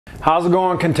How's it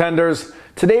going, contenders?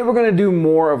 Today we're going to do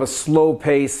more of a slow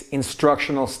pace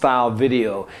instructional style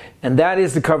video, and that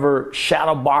is to cover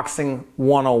shadow boxing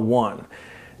 101.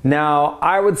 Now,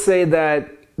 I would say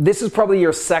that this is probably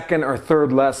your second or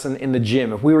third lesson in the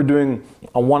gym. If we were doing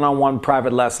a one-on-one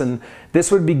private lesson,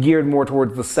 this would be geared more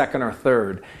towards the second or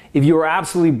third. If you are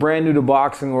absolutely brand new to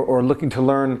boxing or looking to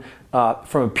learn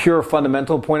from a pure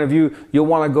fundamental point of view, you'll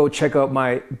want to go check out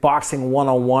my Boxing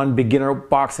 101, Beginner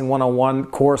Boxing 101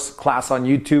 course class on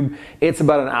YouTube. It's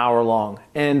about an hour long.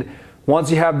 And once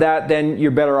you have that, then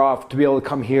you're better off to be able to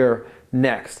come here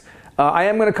next. I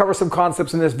am going to cover some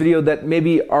concepts in this video that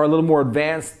maybe are a little more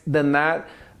advanced than that.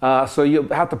 So you'll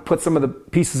have to put some of the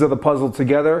pieces of the puzzle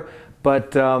together.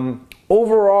 But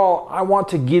overall, I want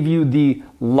to give you the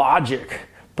logic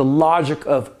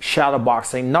of shadow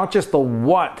boxing, not just the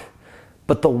what,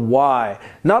 but the why.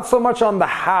 Not so much on the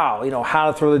how,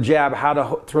 how to throw the jab, how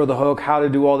to throw the hook, how to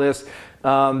do all this,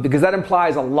 because that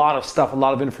implies a lot of stuff, a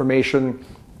lot of information.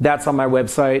 That's on my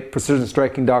website,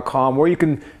 precisionstriking.com, where you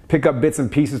can pick up bits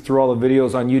and pieces through all the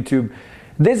videos on YouTube.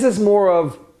 This is more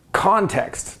of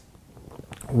context.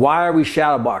 Why are we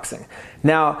shadow boxing?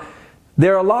 Now,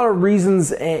 there are a lot of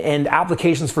reasons and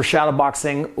applications for shadow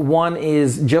boxing. One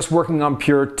is just working on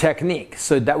pure technique.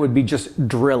 So that would be just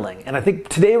drilling. And I think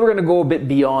today we're going to go a bit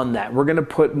beyond that. We're going to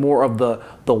put more of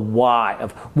the why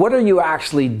of what are you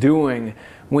actually doing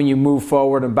when you move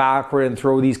forward and backward and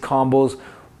throw these combos.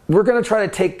 We're going to try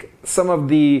to take we're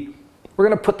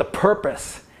going to put the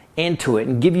purpose into it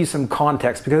and give you some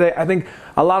context, because I think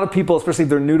a lot of people, especially if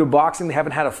they're new to boxing, they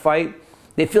haven't had a fight,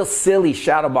 they feel silly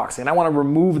shadow boxing. I want to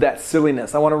remove that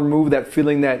silliness. I want to remove that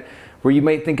feeling that where you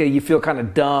might think you feel kind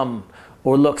of dumb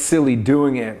or look silly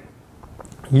doing it.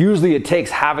 Usually it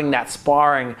takes having that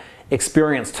sparring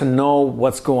experience to know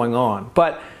what's going on.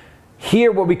 But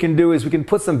here what we can do is we can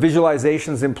put some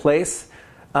visualizations in place,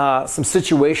 some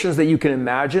situations that you can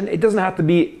imagine. It doesn't have to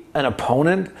be an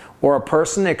opponent or a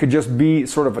person. It could just be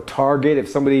sort of a target. If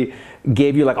somebody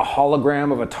gave you like a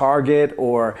hologram of a target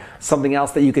or something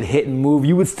else that you could hit and move,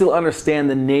 you would still understand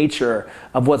the nature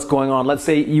of what's going on. Let's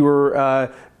say you were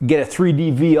get a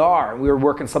 3D VR and we were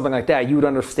working something like that. You would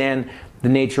understand the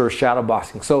nature of shadow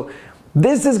boxing. So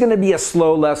this is going to be a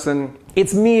slow lesson.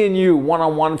 It's me and you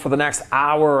one-on-one for the next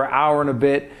hour or hour and a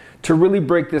bit to really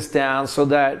break this down so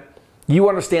that you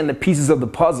understand the pieces of the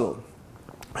puzzle.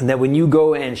 And that when you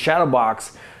go and shadow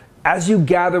box, as you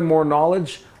gather more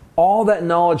knowledge, all that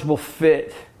knowledge will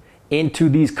fit into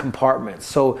these compartments.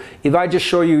 So if I just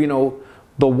show you,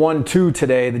 the 1-2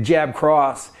 today, the jab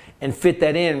cross, and fit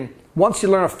that in, once you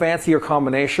learn a fancier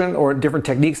combination or different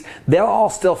techniques, they'll all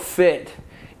still fit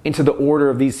into the order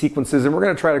of these sequences, and we're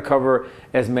going to try to cover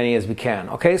as many as we can.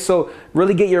 Okay, so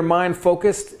really get your mind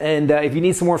focused, and if you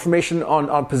need some more information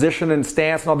on position and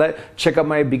stance and all that, check out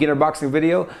my beginner boxing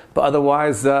video. But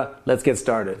otherwise, let's get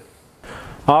started.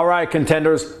 All right,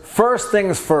 contenders, first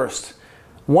things first.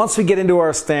 Once we get into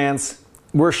our stance,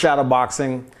 we're shadow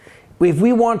boxing. If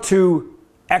we want to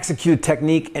execute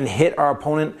technique and hit our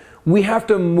opponent, we have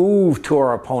to move to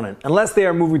our opponent, unless they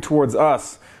are moving towards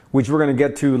us, which we're going to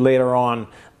get to later on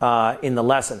in the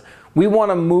lesson. We want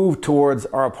to move towards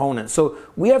our opponent. So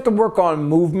we have to work on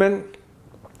movement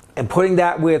and putting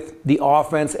that with the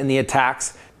offense and the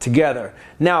attacks together.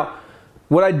 Now,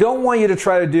 what I don't want you to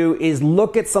try to do is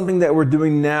look at something that we're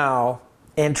doing now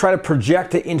and try to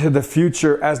project it into the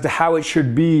future as to how it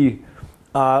should be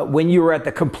when you are at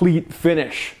the complete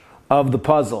finish of the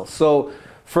puzzle. So,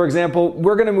 for example,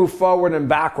 we're going to move forward and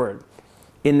backward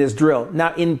in this drill.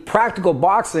 Now, in practical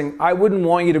boxing, I wouldn't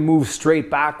want you to move straight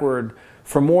backward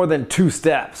for more than 2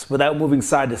 steps without moving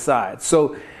side to side.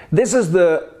 So this is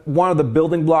one of the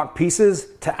building block pieces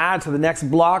to add to the next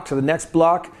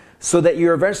block, so that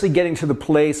you're eventually getting to the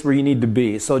place where you need to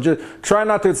be. So just try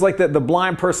not to, it's like the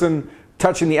blind person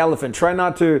touching the elephant. Try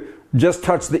not to just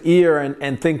touch the ear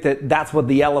and think that that's what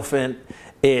the elephant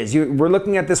is. We're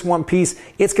looking at this one piece.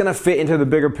 It's going to fit into the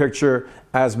bigger picture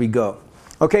as we go.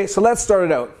 Okay, so let's start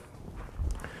it out.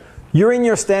 You're in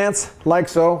your stance, like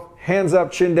so, hands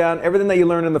up, chin down, everything that you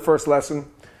learned in the first lesson.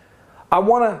 I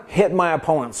want to hit my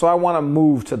opponent, so I want to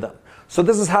move to them. So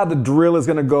this is how the drill is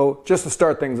going to go, just to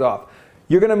start things off.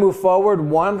 You're going to move forward,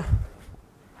 1,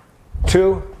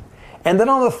 2, and then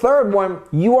on the third one,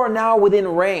 you are now within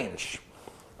range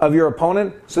of your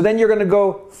opponent. So then you're going to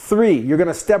go 3. You're going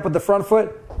to step with the front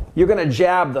foot, you're going to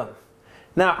jab them.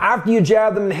 Now, after you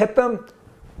jab them and hit them,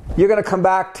 you're going to come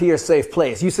back to your safe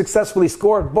place. You successfully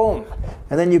scored, boom,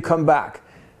 and then you come back.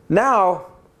 Now,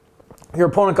 your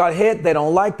opponent got hit, they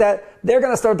don't like that, they're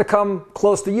going to start to come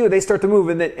close to you. They start to move,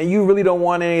 and you really don't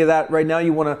want any of that right now.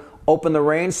 You want to open the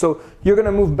range, so you're going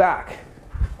to move back.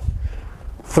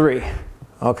 3.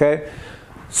 Okay?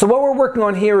 So what we're working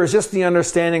on here is just the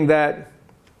understanding that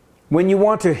when you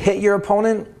want to hit your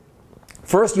opponent,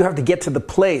 first you have to get to the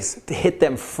place to hit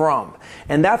them from.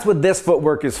 And that's what this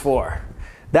footwork is for.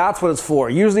 That's what it's for.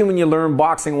 Usually when you learn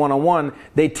boxing 101,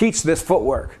 they teach this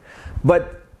footwork.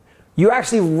 But you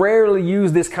actually rarely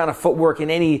use this kind of footwork in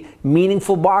any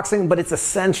meaningful boxing, but it's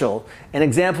essential. An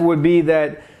example would be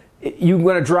that you're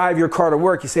going to drive your car to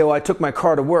work. You say, well, I took my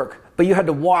car to work. But you had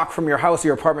to walk from your house or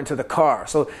your apartment to the car.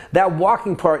 So that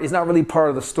walking part is not really part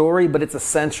of the story, but it's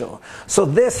essential. So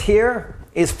this here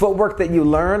is footwork that you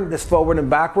learn, this forward and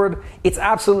backward. It's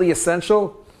absolutely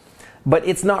essential, but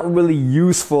it's not really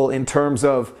useful in terms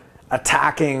of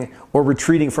attacking or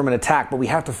retreating from an attack, but we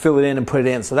have to fill it in and put it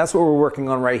in. So that's what we're working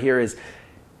on right here, is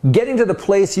getting to the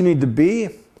place you need to be,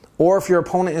 or if your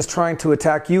opponent is trying to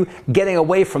attack you, getting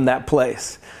away from that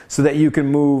place so that you can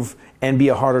move and be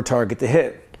a harder target to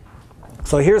hit.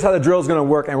 So here's how the drill is going to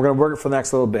work, and we're going to work it for the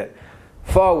next little bit.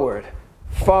 Forward,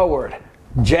 forward,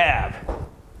 jab,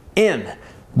 in,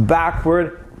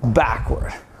 backward,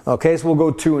 backward. Okay, so we'll go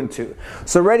 2 and 2.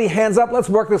 So ready, hands up, let's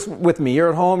work this with me. You're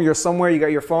at home, you're somewhere, you got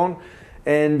your phone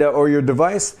and or your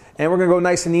device, and we're going to go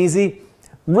nice and easy.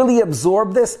 Really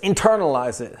absorb this,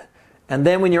 internalize it. And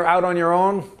then when you're out on your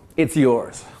own, it's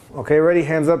yours. Okay, ready,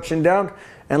 hands up, chin down,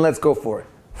 and let's go for it.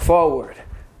 Forward,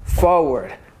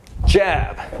 forward,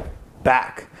 jab,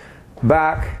 back,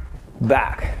 back,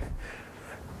 back.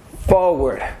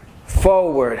 Forward,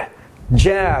 forward,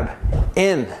 jab,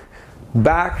 in,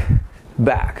 back,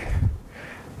 back.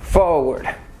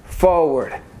 Forward,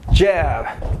 forward,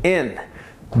 jab, in,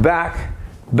 back,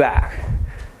 back.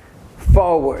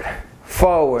 Forward,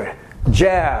 forward,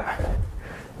 jab,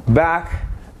 back,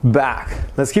 back.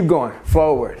 Let's keep going.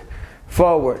 Forward,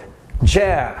 forward,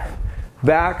 jab,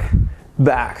 back,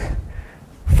 back.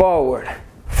 Forward,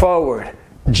 forward,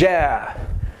 jab,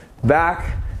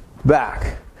 back,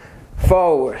 back.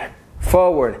 Forward,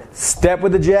 forward, step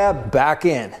with the jab, back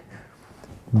in,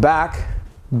 back,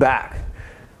 back.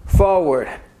 Forward,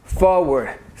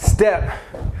 forward, step,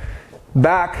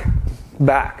 back,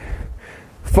 back.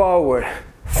 Forward,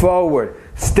 forward,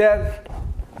 step,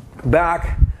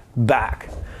 back, back.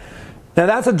 Now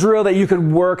that's a drill that you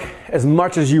can work as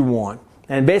much as you want.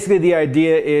 And basically the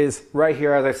idea is right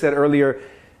here, as I said earlier,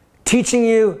 teaching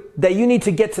you that you need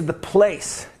to get to the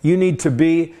place you need to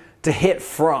be to hit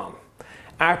from.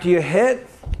 After you hit,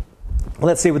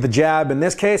 let's say with the jab in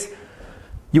this case,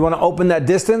 you want to open that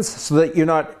distance so that you're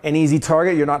not an easy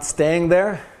target, you're not staying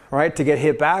there, right? To get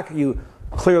hit back, you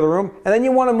clear the room, and then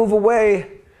you want to move away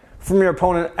from your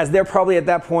opponent, as they're probably at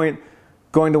that point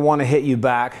going to want to hit you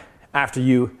back after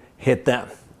you hit them.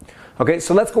 Okay,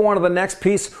 so let's go on to the next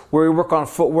piece where we work on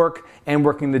footwork and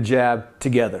working the jab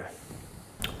together.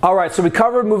 All right, so we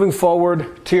covered moving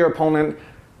forward to your opponent,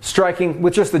 striking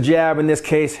with just the jab in this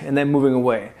case, and then moving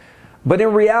away. But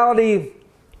in reality,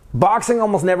 boxing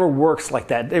almost never works like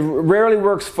that. It rarely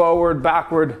works forward,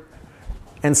 backward,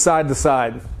 and side to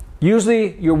side.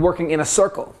 Usually you're working in a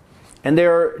circle, and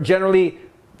there are generally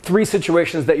 3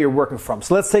 situations that you're working from.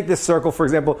 So let's take this circle, for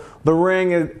example. The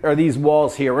ring are these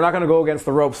walls here. We're not going to go against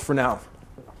the ropes for now.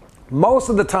 Most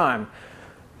of the time,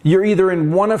 you're either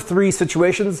in one of 3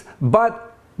 situations,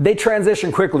 but they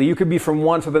transition quickly. You could be from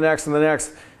one to the next and the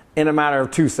next in a matter of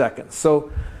 2 seconds.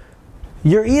 So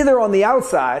you're either on the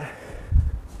outside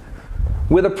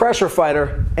with a pressure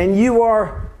fighter, and you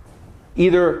are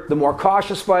either the more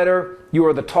cautious fighter, you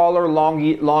are the taller,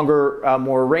 longer,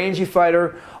 more rangy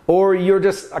fighter, or you're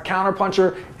just a counter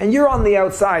puncher, and you're on the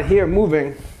outside here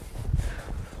moving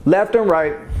left and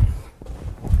right,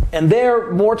 and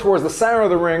they're more towards the center of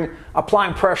the ring,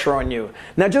 applying pressure on you.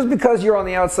 Now, just because you're on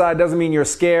the outside doesn't mean you're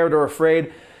scared or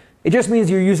afraid. It just means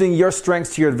you're using your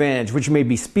strengths to your advantage, which may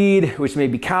be speed, which may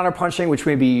be counter punching, which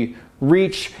may be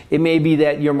reach. It may be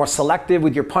that you're more selective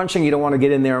with your punching. You don't want to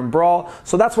get in there and brawl.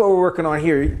 So that's what we're working on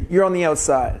here. You're on the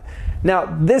outside.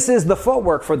 Now, this is the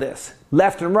footwork for this,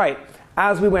 left and right.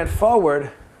 As we went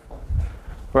forward,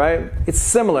 right, it's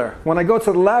similar. When I go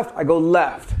to the left, I go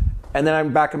left, and then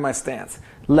I'm back in my stance.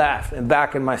 Left and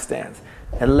back in my stance,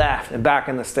 and left and back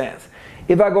in the stance.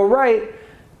 If I go right,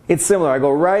 it's similar. I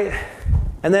go right,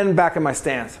 and then back in my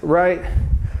stance. Right,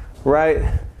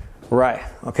 right, right.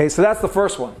 Okay, so that's the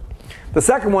first one. The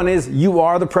second one is you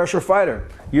are the pressure fighter.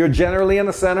 You're generally in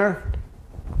the center,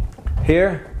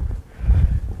 here.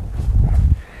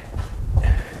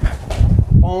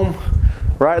 Boom,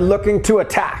 right, looking to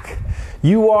attack.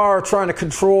 You are trying to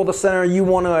control the center. You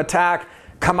want to attack,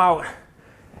 come out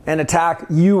and attack.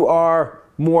 You are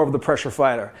more of the pressure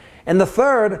fighter. And the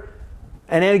third,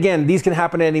 and then again, these can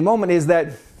happen at any moment, is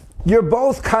that you're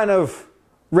both kind of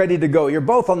ready to go. You're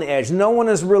both on the edge. No one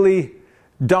is really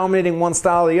dominating one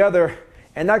style or the other.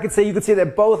 And you could see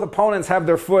that both opponents have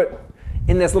their foot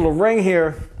in this little ring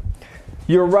here.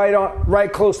 You're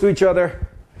right close to each other,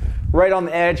 right on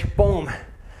the edge. Boom.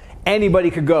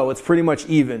 Anybody could go. It's pretty much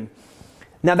even.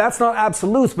 Now that's not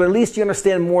absolutes, but at least you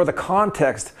understand more of the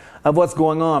context of what's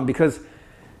going on. Because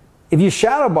if you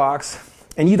shadow box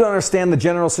and you don't understand the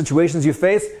general situations you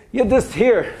face, you're just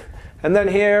here, and then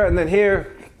here, and then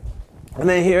here, and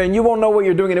then here, and you won't know what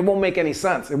you're doing, and it won't make any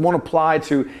sense. It won't apply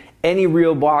to any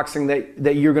real boxing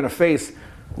that you're going to face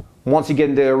once you get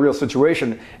into a real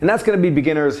situation. And that's going to be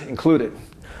beginners included.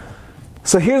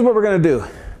 So here's what we're going to do.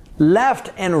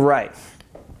 Left and right.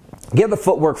 Get the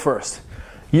footwork first.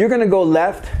 You're going to go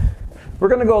left. We're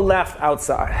going to go left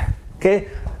outside. Okay?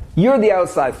 You're the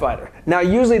outside fighter. Now,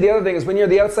 usually the other thing is when you're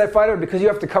the outside fighter, because you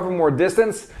have to cover more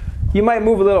distance, you might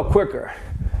move a little quicker.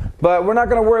 But we're not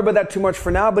going to worry about that too much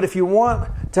for now. But if you want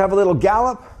to have a little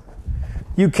gallop,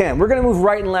 you can. We're going to move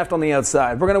right and left on the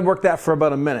outside. We're going to work that for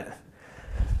about a minute.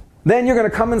 Then you're going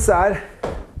to come inside,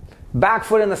 back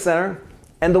foot in the center.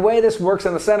 And the way this works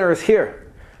in the center is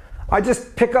here. I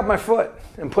just pick up my foot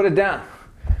and put it down.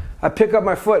 I pick up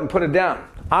my foot and put it down.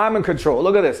 I'm in control.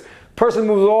 Look at this. Person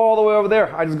moves all the way over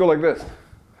there. I just go like this.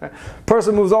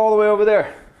 Person moves all the way over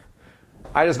there.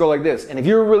 I just go like this. And if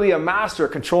you're really a master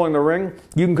at controlling the ring,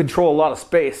 you can control a lot of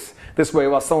space this way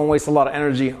while someone wastes a lot of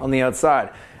energy on the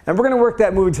outside. And we're going to work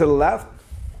that moving to the left.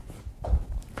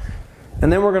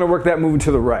 And then we're going to work that moving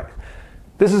to the right.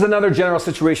 This is another general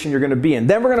situation you're going to be in.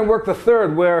 Then we're going to work the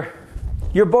third where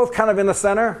you're both kind of in the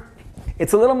center.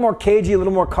 It's a little more cagey, a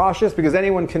little more cautious because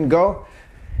anyone can go.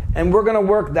 And we're going to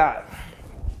work that.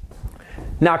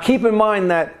 Now keep in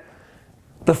mind that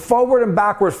the forward and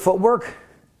backward footwork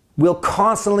will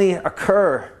constantly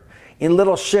occur in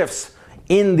little shifts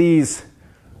in these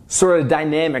sort of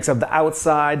dynamics of the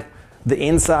outside, the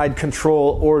inside,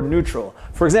 control, or neutral.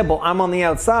 For example, I'm on the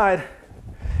outside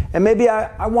and maybe I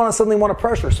suddenly want to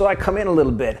pressure, so I come in a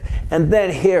little bit and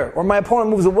then here. Or my opponent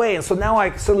moves away and so now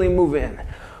I suddenly move in.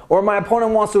 Or my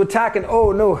opponent wants to attack and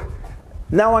oh no,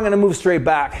 now I'm going to move straight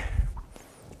back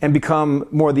and become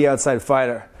more the outside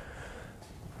fighter.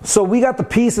 So we got the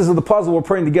pieces of the puzzle we're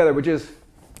putting together, which is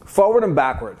forward and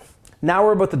backward. Now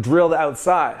we're about to drill the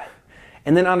outside.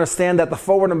 And then understand that the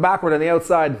forward and backward and the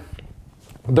outside,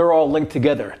 they're all linked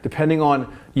together, depending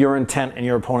on your intent and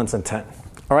your opponent's intent.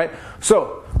 All right?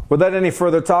 So, without any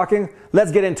further talking,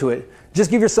 let's get into it.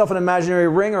 Just give yourself an imaginary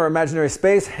ring or imaginary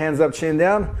space, hands up, chin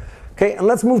down. Okay, and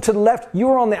let's move to the left. You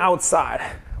are on the outside,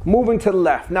 moving to the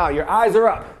left. Now, your eyes are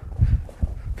up.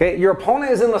 Okay, your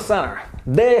opponent is in the center.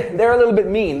 They're a little bit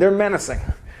mean. They're menacing.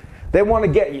 They want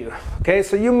to get you. Okay,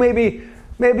 so you maybe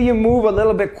you move a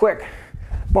little bit quick.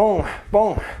 Boom,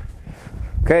 boom.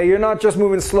 Okay, you're not just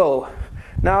moving slow.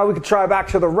 Now we could try back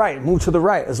to the right. Move to the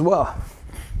right as well.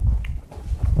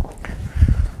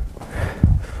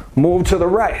 Move to the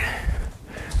right.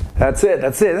 That's it,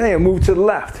 that's it. Then you move to the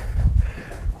left.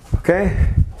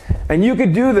 Okay? And you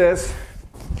could do this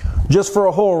just for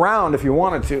a whole round if you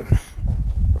wanted to.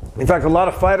 In fact, a lot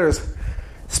of fighters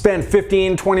spend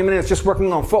 15, 20 minutes just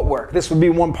working on footwork. This would be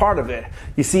one part of it.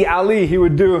 You see Ali, he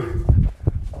would do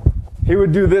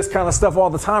this kind of stuff all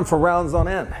the time for rounds on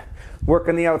end,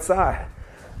 working the outside.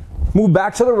 Move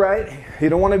back to the right. You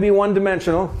don't want to be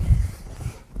one-dimensional.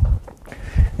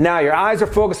 Now your eyes are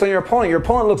focused on your opponent. Your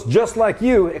opponent looks just like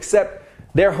you, except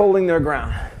they're holding their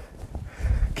ground.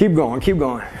 Keep going, keep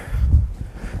going.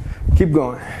 Keep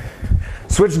going.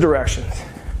 Switch directions.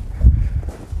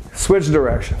 Switch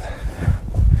directions.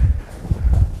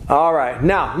 All right,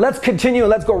 now let's continue.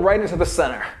 Let's go right into the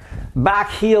center.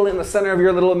 Back heel in the center of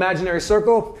your little imaginary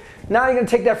circle. Now you're going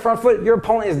to take that front foot. Your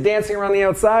opponent is dancing around the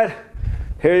outside.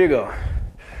 Here you go.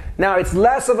 Now it's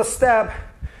less of a step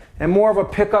and more of a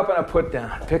pick up and a put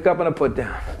down. Pick up and a put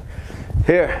down.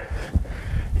 Here.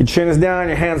 Your chin is down,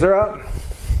 your hands are up.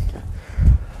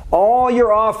 All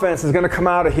your offense is going to come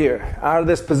out of here, out of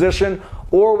this position,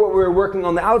 or what we're working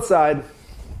on the outside,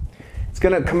 it's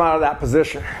going to come out of that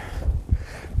position.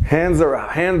 Hands are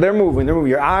up. They're moving. They're moving.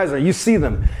 Your eyes are. You see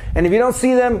them. And if you don't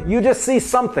see them, you just see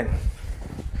something.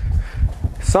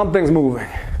 Something's moving.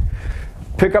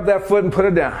 Pick up that foot and put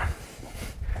it down.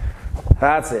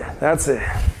 That's it. That's it.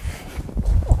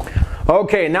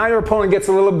 Okay, now your opponent gets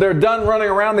they're done running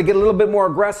around. They get a little bit more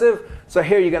aggressive. So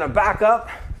here you're going to back up.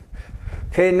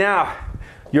 Okay, now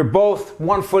you're both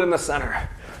one foot in the center.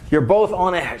 You're both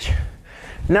on edge.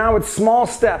 Now it's small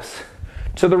steps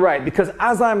to the right, because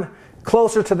as I'm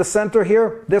closer to the center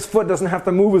here, this foot doesn't have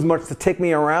to move as much to take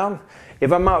me around.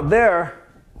 If I'm out there,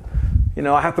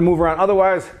 I have to move around.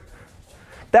 Otherwise,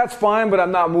 That's fine, but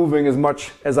I'm not moving as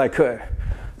much as I could.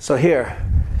 So here,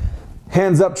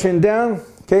 hands up, chin down,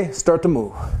 okay, start to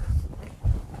move.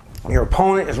 Your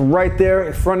opponent is right there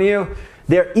in front of you.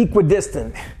 They're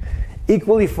equidistant,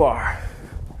 equally far.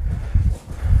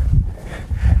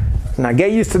 Now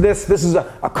get used to this. This is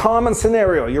a common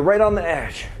scenario. You're right on the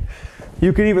edge.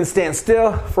 You could even stand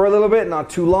still for a little bit, not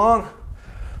too long.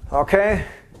 Okay?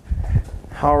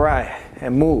 All right,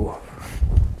 and move.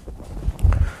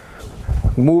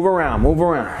 Move around, move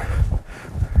around.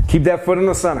 Keep that foot in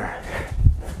the center.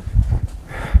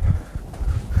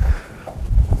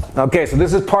 Okay, so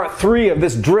this is part 3 of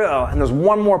this drill, and there's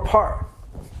one more part.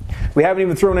 We haven't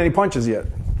even thrown any punches yet.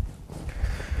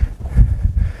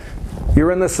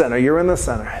 You're in the center, you're in the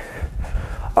center.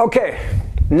 Okay,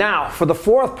 now for the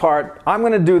 4th part, I'm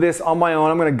going to do this on my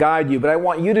own. I'm going to guide you, but I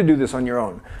want you to do this on your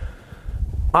own.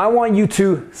 I want you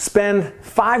to spend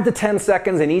 5 to 10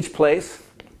 seconds in each place,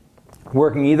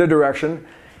 working either direction.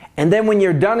 And then when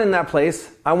you're done in that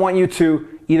place, I want you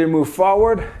to either move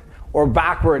forward or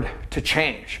backward to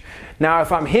change. Now,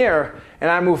 if I'm here and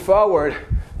I move forward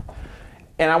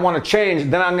and I want to change,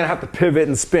 then I'm going to have to pivot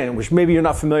and spin, which maybe you're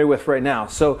not familiar with right now.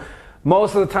 So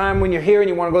most of the time when you're here and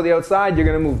you want to go to the outside, you're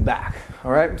going to move back.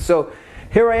 All right? So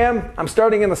here I am. I'm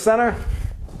starting in the center.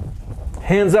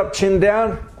 Hands up, chin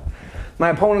down. My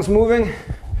opponent's moving.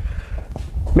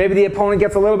 Maybe the opponent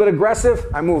gets a little bit aggressive.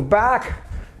 I move back.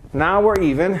 Now we're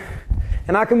even.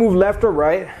 And I can move left or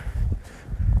right.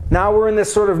 Now we're in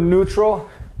this sort of neutral,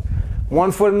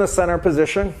 one foot in the center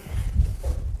position.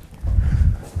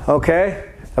 Okay.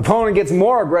 Opponent gets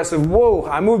more aggressive. Whoa,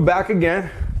 I move back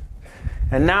again.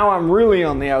 And now I'm really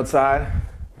on the outside.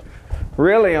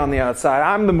 Really on the outside.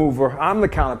 I'm the mover. I'm the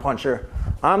counter puncher.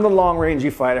 I'm the long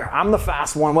rangey fighter. I'm the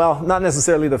fast one. Well, not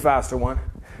necessarily the faster one.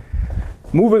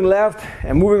 Moving left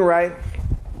and moving right.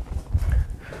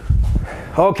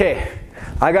 Okay,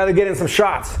 I got to get in some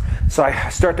shots. So I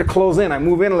start to close in. I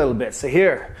move in a little bit. So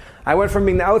here, I went from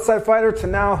being the outside fighter to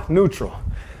now neutral.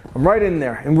 I'm right in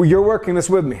there. And you're working this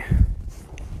with me.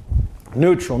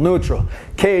 Neutral, neutral.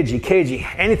 Cagey, cagey.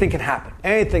 Anything can happen.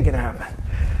 Anything can happen.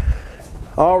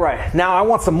 All right, now I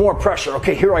want some more pressure.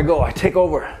 Okay, here I go. I take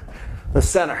over the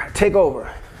center. I take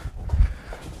over.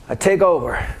 I take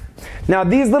over. Now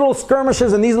these little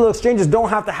skirmishes and these little exchanges don't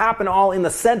have to happen all in the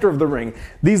center of the ring.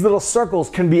 These little circles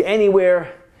can be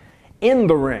anywhere in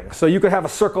the ring. So you could have a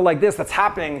circle like this that's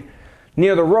happening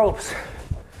near the ropes.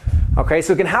 Okay,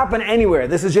 so it can happen anywhere.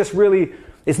 This is just really,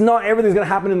 it's not everything's going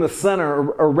to happen in the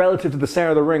center or relative to the center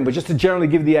of the ring, but just to generally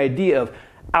give the idea of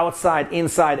outside,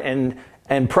 inside,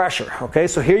 and pressure. Okay,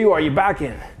 so here you are, you're back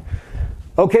in.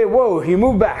 Okay, whoa, you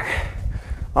move back.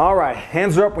 All right,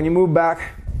 hands are up when you move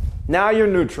back. Now you're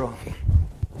neutral.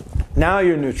 Now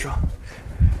you're neutral.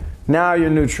 Now you're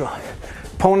neutral.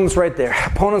 Opponent's right there.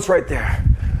 Opponent's right there.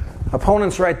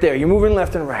 Opponent's right there. You're moving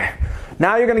left and right.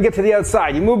 Now you're going to get to the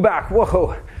outside. You move back.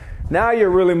 Whoa. Now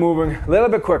you're really moving a little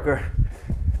bit quicker.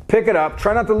 Pick it up.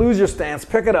 Try not to lose your stance.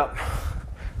 Pick it up.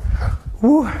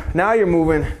 Woo. Now you're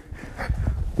moving.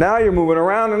 Now you're moving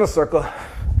around in a circle.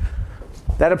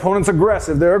 That opponent's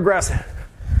aggressive. They're aggressive.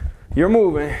 You're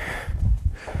moving.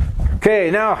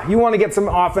 Okay, now you want to get some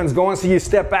offense going, so you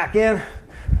step back in.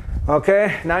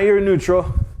 Okay, now you're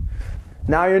neutral.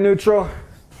 Now you're neutral.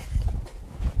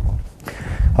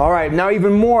 All right, now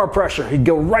even more pressure. You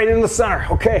go right in the center.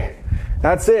 Okay,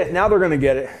 that's it. Now they're going to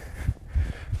get it.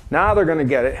 Now they're going to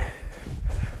get it.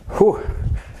 Whew.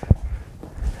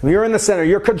 You're in the center.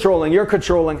 You're controlling. You're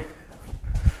controlling.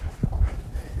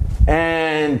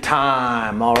 And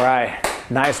time. All right.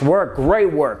 Nice work.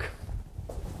 Great work.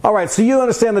 All right, so you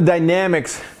understand the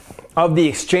dynamics of the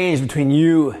exchange between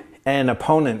you and an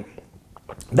opponent.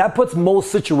 That puts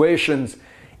most situations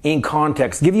in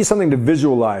context, gives you something to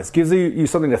visualize, gives you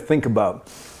something to think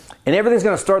about. And everything's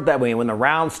going to start that way. When the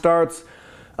round starts,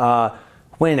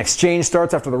 when an exchange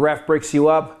starts after the ref breaks you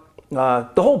up,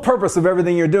 the whole purpose of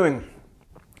everything you're doing,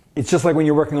 it's just like when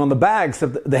you're working on the bag,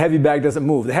 except the heavy bag doesn't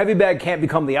move. The heavy bag can't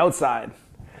become the outside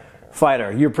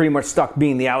fighter. You're pretty much stuck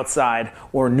being the outside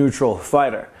or neutral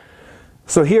fighter.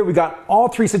 So here we got all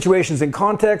 3 situations in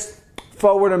context,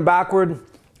 forward and backward.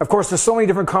 Of course, there's so many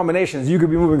different combinations. You could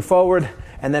be moving forward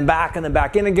and then back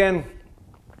in again.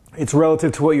 It's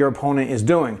relative to what your opponent is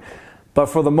doing. But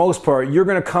for the most part, you're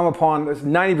going to come upon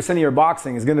 90% of your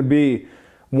boxing is going to be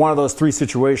one of those 3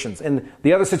 situations. And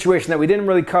the other situation that we didn't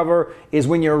really cover is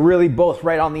when you're really both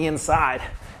right on the inside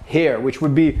here, which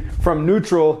would be from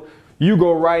neutral. You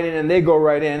go right in and they go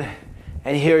right in,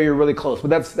 and here you're really close. But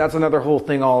that's another whole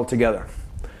thing altogether.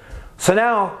 So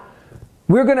now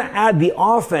we're going to add the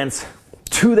offense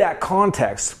to that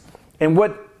context. And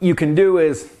what you can do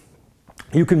is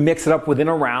You can mix it up within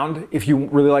a round if you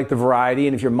really like the variety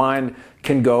and if your mind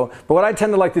can go. But what I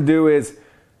tend to like to do is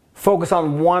focus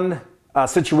on one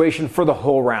situation for the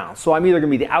whole round. So I'm either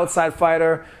going to be the outside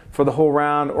fighter for the whole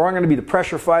round, or I'm going to be the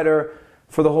pressure fighter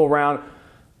for the whole round,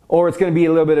 or it's going to be a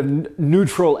little bit of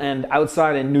neutral and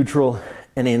outside and neutral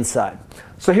and inside.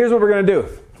 So here's what we're going to do.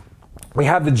 We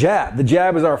have the jab. The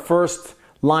jab is our first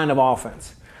line of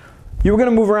offense. You're going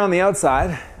to move around the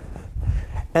outside,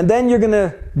 and then you're going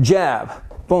to jab.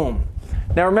 Boom.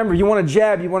 Now remember, you want to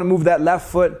jab, you want to move that left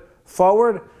foot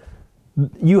forward.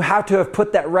 You have to have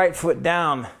put that right foot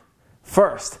down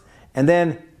first, and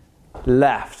then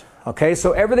left. Okay,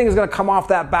 so everything is going to come off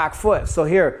that back foot. So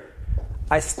here,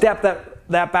 I step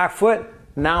that back foot.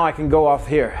 Now I can go off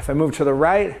here. If I move to the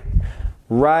right,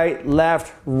 right,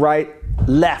 left, right,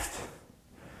 left.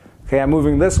 Okay, I'm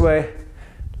moving this way.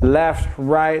 Left,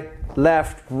 right,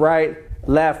 left, right,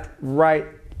 left, right,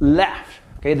 left.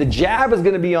 Okay, the jab is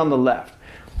going to be on the left.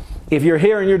 If you're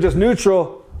here and you're just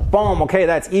neutral, boom, okay,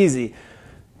 that's easy.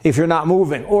 If you're not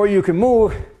moving. Or you can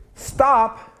move,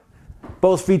 stop,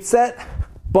 both feet set,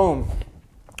 boom,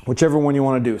 whichever one you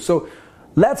want to do. So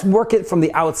let's work it from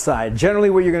the outside. Generally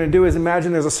what you're going to do is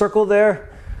imagine there's a circle there.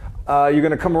 You're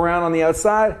going to come around on the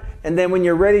outside, and then when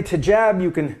you're ready to jab,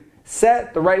 you can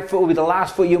set. The right foot will be the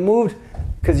last foot you moved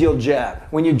because you'll jab.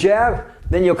 When you jab,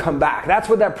 then you'll come back. That's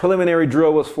what that preliminary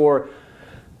drill was for,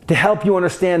 to help you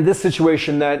understand this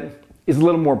situation that is a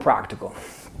little more practical.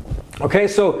 Okay,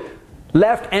 so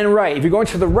left and right. If you're going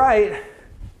to the right,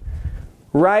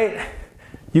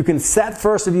 you can set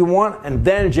first if you want and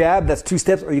then jab. That's 2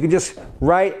 steps. Or you can just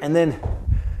right, and then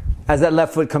as that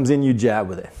left foot comes in, you jab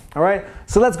with it. All right,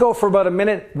 so let's go for about a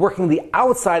minute working the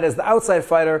outside as the outside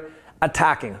fighter,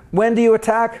 attacking. When do you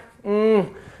attack?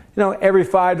 Every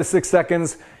 5 to 6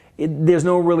 seconds. There's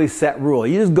no really set rule.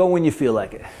 You just go when you feel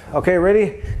like it. Okay,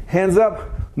 ready? Hands up,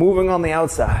 moving on the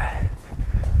outside.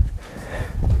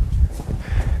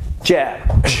 Jab.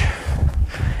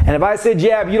 And if I say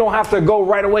jab, you don't have to go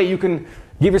right away. You can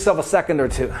give yourself a second or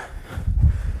two.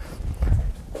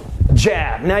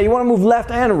 Jab. Now you want to move left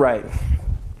and right.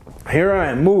 Here I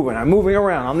am moving. I'm moving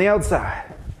around on the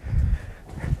outside.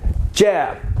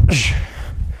 Jab.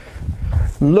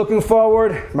 Looking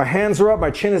forward. My hands are up.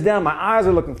 My chin is down. My eyes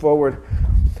are looking forward.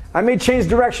 I may change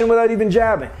direction without even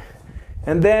jabbing.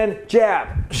 And then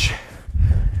jab.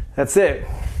 That's it.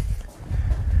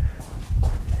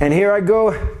 And here I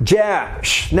go, jab.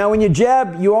 Now when you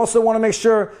jab, you also want to make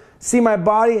sure, see my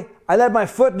body, I let my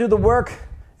foot do the work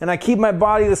and I keep my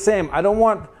body the same. I don't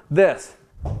want this.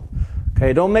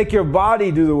 Okay, don't make your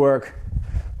body do the work.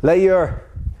 Let your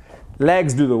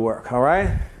legs do the work, all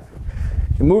right?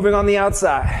 You're moving on the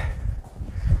outside.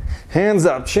 Hands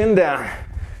up, chin down,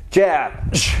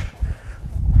 jab.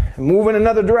 Move in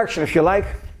another direction if you like.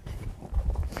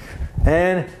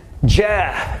 And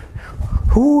jab.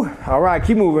 Whew. All right,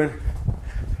 keep moving.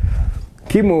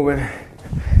 Keep moving.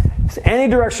 It's any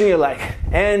direction you like.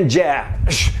 And jab.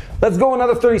 Let's go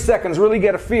another 30 seconds, really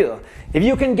get a feel. If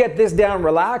you can get this down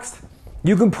relaxed,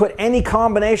 you can put any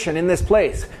combination in this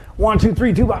place. 1, 2,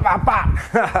 3, 2, ba, ba,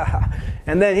 ba.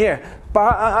 And then here,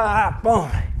 ba, boom.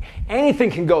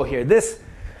 Anything can go here. This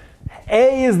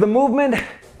A is the movement,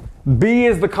 B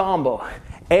is the combo.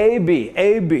 A, B,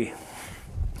 A, B.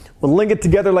 We'll link it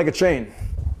together like a chain.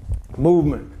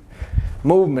 Movement,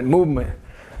 movement, movement.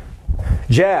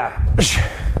 Jab.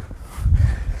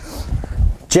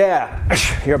 Jab.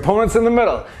 Your opponent's in the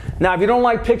middle. Now, if you don't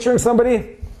like picturing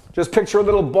somebody, just picture a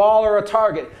little ball or a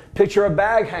target. Picture a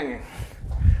bag hanging.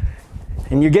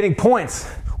 And you're getting points.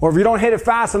 Or if you don't hit it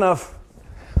fast enough,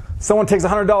 someone takes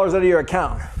 $100 out of your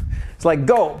account. It's like,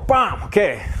 go, bam,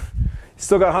 okay. You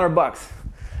still got $100.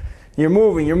 You're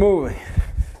moving, you're moving.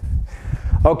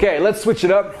 Okay, let's switch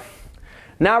it up.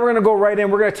 Now we're going to go right in.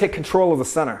 We're going to take control of the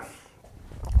center.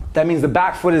 That means the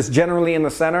back foot is generally in the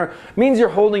center. It means you're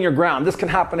holding your ground. This can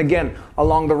happen again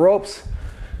along the ropes.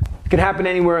 It can happen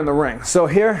anywhere in the ring. So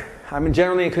here, I'm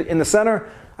generally in the center.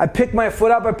 I pick my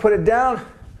foot up, I put it down.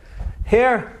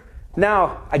 Here,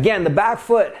 now, again, the back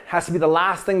foot has to be the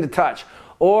last thing to touch.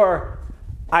 Or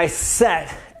I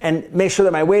set and make sure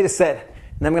that my weight is set,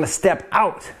 and I'm going to step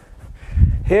out.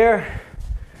 Here,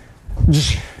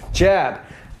 jab.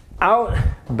 Out,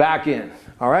 back in.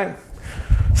 All right?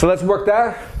 So let's work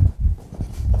that.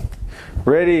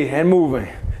 Ready and moving.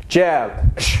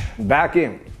 Jab, back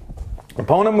in.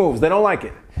 Opponent moves. They don't like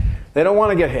it. They don't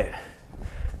want to get hit.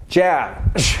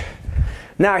 Jab.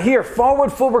 Now here,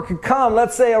 forward footwork could come.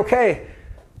 Let's say, okay,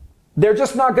 they're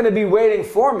just not going to be waiting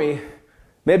for me.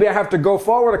 Maybe I have to go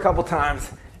forward a couple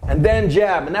times and then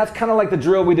jab. And that's kind of like the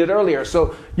drill we did earlier.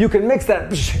 So you can mix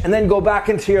that and then go back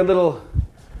into your little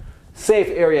safe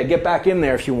area. Get back in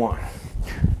there if you want.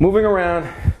 Moving around,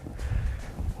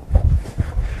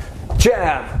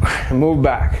 jab, and move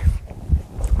back.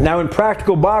 Now in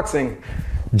practical boxing,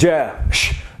 jab.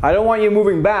 I don't want you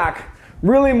moving back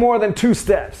really more than 2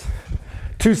 steps.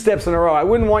 2 steps in a row. I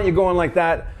wouldn't want you going like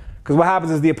that, because what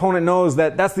happens is the opponent knows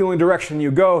that that's the only direction you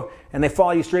go, and they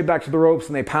follow you straight back to the ropes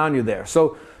and they pound you there.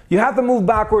 So you have to move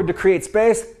backward to create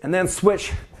space and then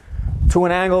switch to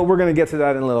an angle. We're going to get to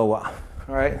that in a little while.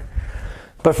 All right?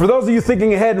 But for those of you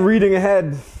thinking ahead and reading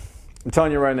ahead, I'm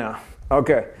telling you right now.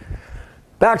 Okay.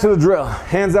 Back to the drill.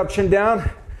 Hands up, chin down,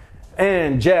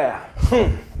 and jab.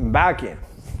 Back in.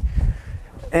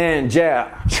 And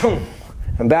jab.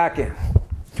 And back in.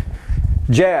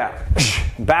 Jab.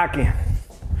 Back in.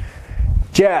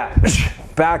 Jab.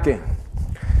 Back in.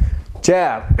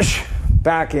 Jab.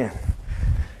 Back in.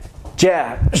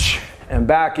 Jab. And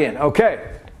back in.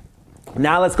 Okay.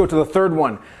 Now let's go to the third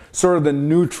one. Sort of the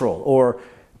neutral, or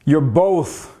you're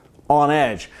both on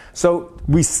edge. So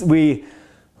we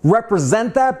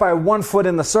represent that by 1 foot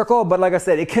in the circle, but like I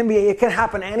said, it can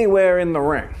happen anywhere in the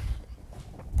ring.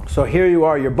 So here you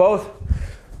are, you're both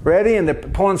ready, and the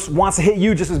opponent wants to hit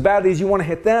you just as badly as you want to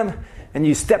hit them, and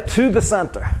you step to the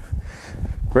center.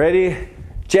 Ready?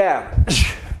 Jab.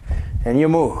 And you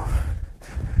move.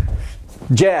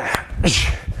 Jab.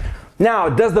 Now,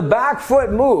 does the back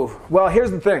foot move? Well,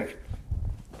 here's the thing.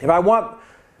 If I want,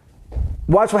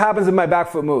 watch what happens if my back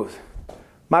foot moves.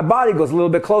 My body goes a little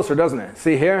bit closer, doesn't it?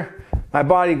 See here? My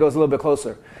body goes a little bit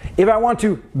closer. If I want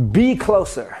to be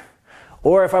closer,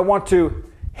 or if I want to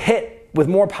hit with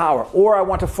more power, or I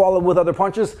want to follow with other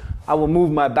punches, I will move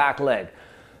my back leg.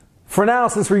 For now,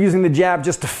 since we're using the jab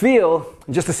just to feel,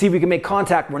 just to see if we can make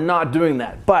contact, we're not doing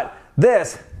that. But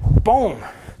this, boom,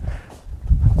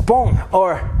 boom,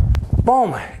 or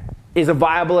boom, is a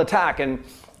viable attack. And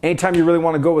anytime you really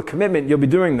want to go with commitment, you'll be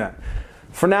doing that.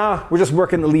 For now, we're just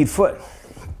working the lead foot.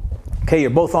 Okay, you're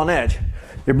both on edge.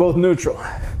 You're both neutral.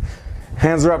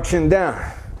 Hands are up, chin down.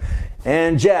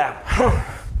 And jab.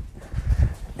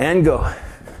 And go.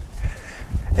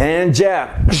 And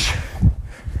jab.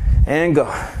 And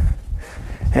go.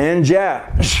 And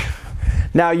jab.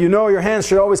 Now you know your hands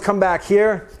should always come back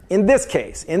here. In this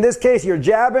case, you're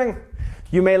jabbing.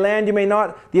 You may land, you may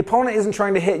not. The opponent isn't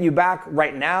trying to hit you back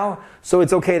right now, so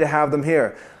it's okay to have them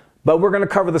here. But we're going to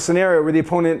cover the scenario where the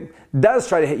opponent does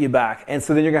try to hit you back, and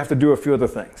so then you're going to have to do a few other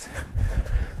things.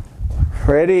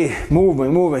 Ready?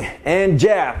 Moving, moving. And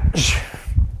jab.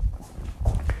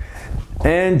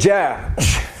 And jab.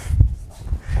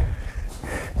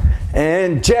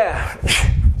 And jab.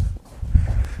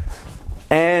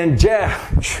 And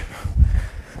jab.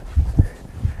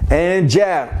 And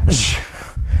jab.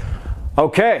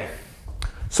 Okay,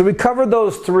 so we covered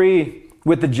those 3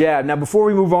 with the jab. Now before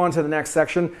we move on to the next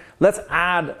section, let's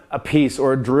add a piece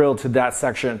or a drill to that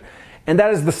section. And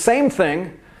that is the same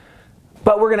thing,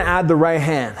 but we're gonna add the right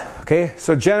hand, okay?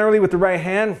 So generally with the right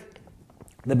hand,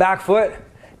 the back foot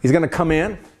is gonna come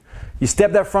in. You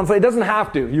step that front foot, it doesn't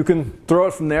have to, you can throw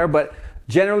it from there, but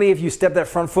generally if you step that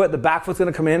front foot, the back foot's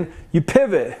gonna come in, you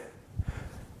pivot,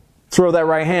 throw that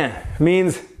right hand.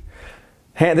 Means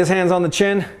this hand's on the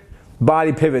chin,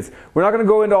 body pivots. We're not going to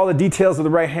go into all the details of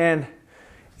the right hand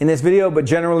in this video, but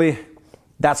generally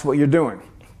that's what you're doing.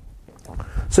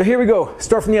 So here we go.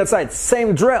 Start from the outside.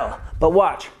 Same drill, but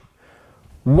watch.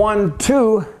 1,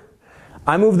 2.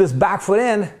 I move this back foot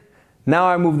in. Now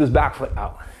I move this back foot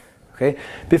out. Okay?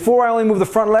 Before I only move the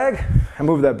front leg, I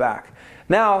move that back.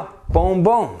 Now, boom,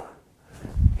 boom.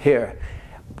 Here.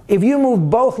 If you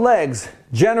move both legs,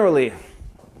 generally,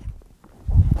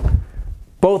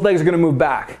 both legs are going to move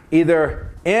back.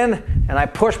 Either in, and I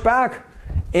push back,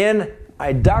 in,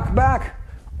 I duck back,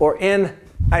 or in,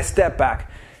 I step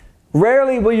back.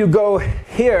 Rarely will you go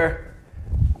here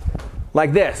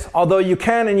like this, although you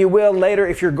can and you will later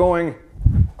if you're going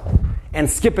and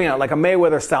skipping out like a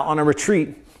Mayweather style on a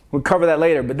retreat. We'll cover that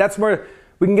later, but that's where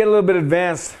we can get a little bit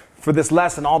advanced for this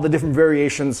lesson, all the different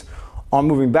variations on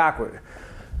moving backward.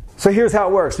 So here's how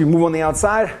it works. You move on the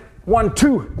outside, 1,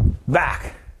 2,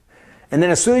 back. And then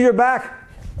as soon as you're back,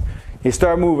 you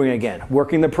start moving again,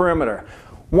 working the perimeter.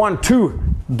 1, 2,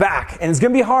 back. And it's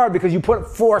going to be hard because you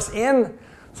put force in.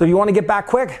 So if you want to get back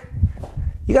quick,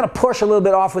 you got to push a little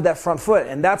bit off with that front foot.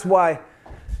 And that's why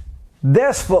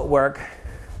this footwork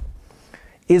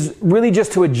is really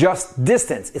just to adjust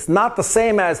distance. It's not the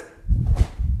same as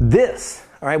this,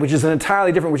 all right, which is an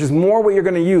entirely different, which is more what you're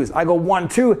going to use. I go 1,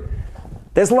 2.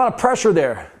 There's a lot of pressure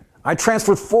there. I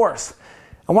transfer force.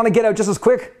 I want to get out just as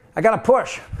quick. I got to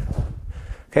push.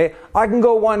 Okay, I can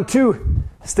go 1, 2,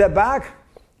 step back.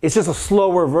 It's just a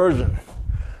slower version.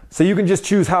 So you can just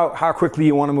choose how quickly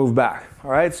you want to move back. All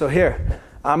right, so here,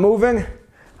 I'm moving,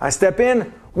 I step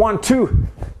in, 1, 2,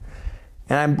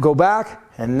 and I go back,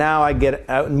 and now I get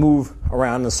out and move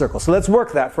around in a circle. So let's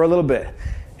work that for a little bit.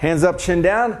 Hands up, chin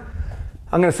down.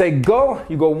 I'm going to say go.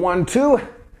 You go 1, 2.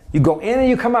 You go in and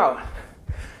you come out.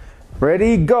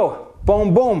 Ready, go.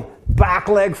 Boom, boom. Back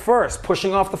leg first,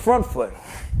 pushing off the front foot.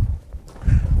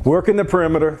 Working the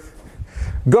perimeter.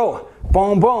 Go.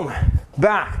 Boom, boom.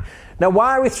 Back. Now,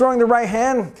 why are we throwing the right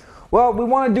hand? Well, we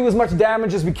want to do as much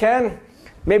damage as we can.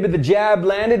 Maybe the jab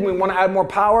landed and we want to add more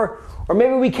power. Or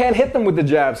maybe we can't hit them with the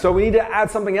jab, so we need to add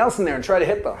something else in there and try to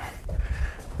hit them.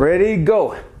 Ready,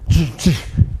 go.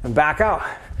 And back out.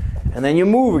 And then you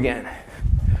move again.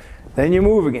 Then you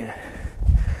move again.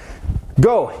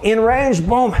 Go. In range,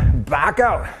 boom. Back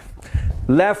out.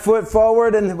 Left foot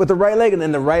forward and with the right leg, and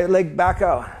then the right leg back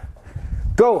out.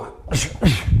 Go.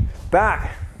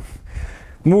 Back.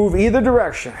 Move either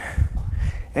direction.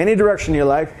 Any direction you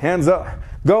like. Hands up.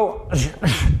 Go.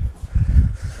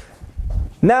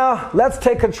 Now, let's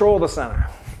take control of the center.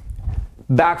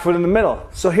 Back foot in the middle.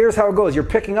 So here's how it goes. You're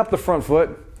picking up the front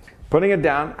foot, putting it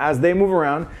down as they move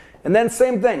around, and then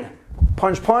same thing.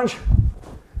 Punch, punch,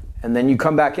 and then you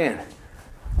come back in.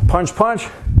 Punch, punch,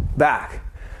 back.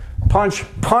 Punch,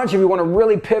 punch if you want to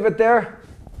really pivot there,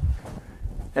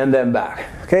 and then back.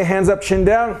 Okay, hands up, chin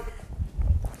down.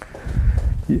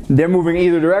 They're moving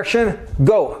either direction.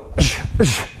 Go.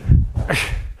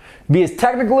 Be as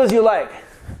technical as you like.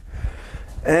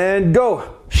 And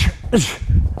go.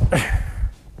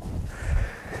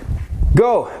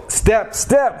 Go. Step,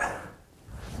 step.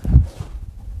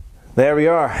 There we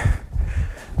are.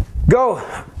 Go.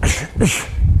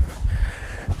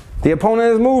 The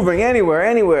opponent is moving anywhere,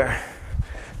 anywhere.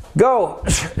 Go.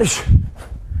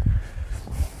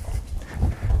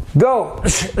 Go.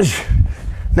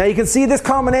 Now you can see this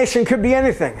combination could be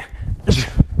anything.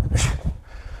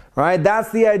 Right?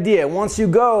 That's the idea. Once you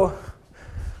go,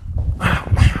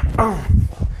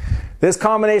 this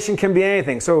combination can be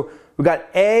anything. So we got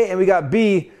A and we got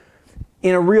B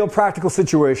in a real practical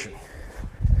situation.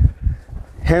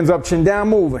 Hands up, chin down,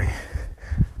 moving.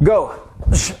 Go.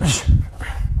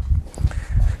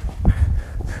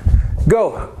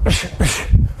 Go.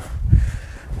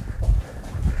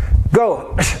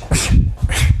 Go.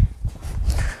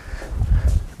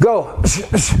 Go.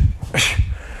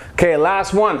 Okay,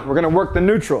 last one. We're going to work the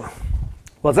neutral.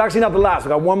 Well, it's actually not the last. We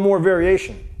got one more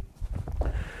variation.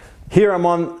 Here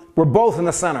we're both in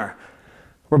the center.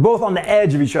 We're both on the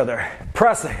edge of each other,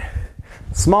 pressing.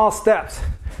 Small steps.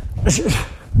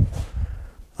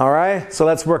 All right, so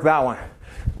let's work that one.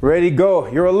 Ready, go.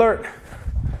 You're alert.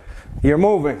 You're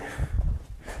moving.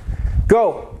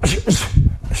 Go.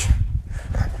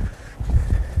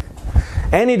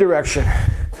 Any direction.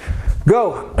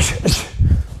 Go.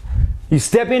 You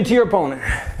step into your opponent.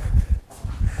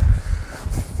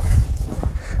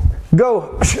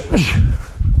 Go.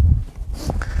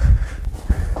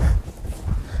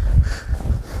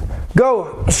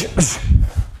 Go.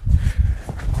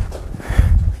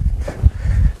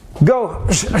 Go.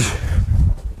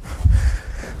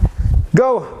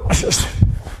 Go.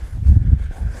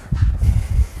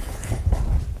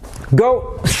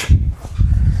 Go.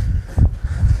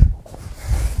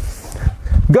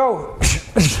 Go.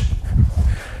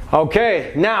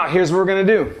 Okay, now here's what we're going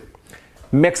to do.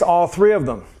 Mix all three of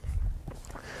them.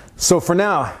 So for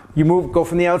now, you go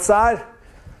from the outside,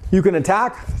 you can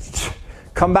attack,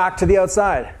 come back to the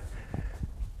outside.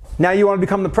 Now you want to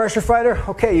become the pressure fighter?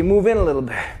 Okay, you move in a little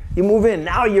bit. You move in,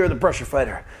 now you're the pressure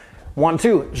fighter. 1,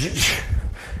 2.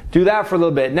 Do that for a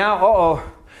little bit. Now,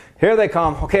 here they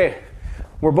come. Okay,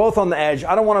 we're both on the edge.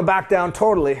 I don't want to back down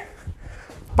totally.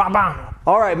 Bam, bam.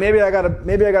 All right, maybe I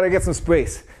gotta get some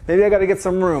space. Maybe I gotta get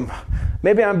some room.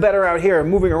 Maybe I'm better out here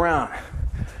moving around.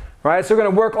 Right, so we're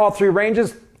gonna work all three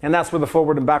ranges, and that's where the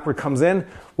forward and backward comes in.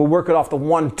 We'll work it off the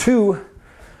 1, 2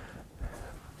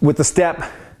 with the step,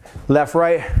 left,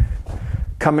 right,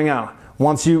 coming out.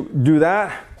 Once you do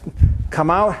that,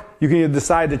 come out, you can either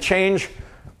decide to change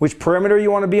which perimeter you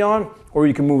want to be on, or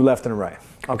you can move left and right.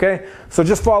 Okay, so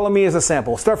just follow me as a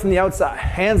sample. Start from the outside,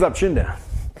 hands up, chin down.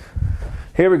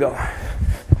 Here we go.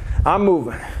 I'm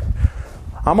moving.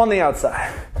 I'm on the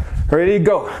outside. Ready to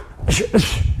go.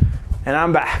 And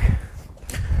I'm back.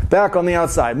 Back on the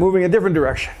outside, moving a different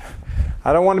direction.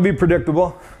 I don't want to be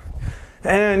predictable.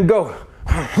 And go.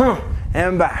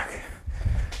 And back.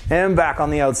 And back on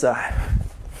the outside.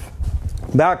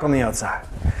 Back on the outside.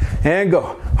 And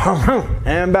go.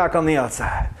 And back on the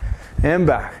outside. And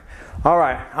back. All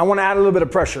right, I want to add a little bit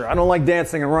of pressure. I don't like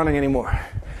dancing and running anymore.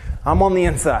 I'm on the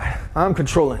inside. I'm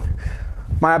controlling.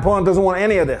 My opponent doesn't want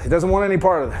any of this. He doesn't want any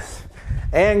part of this.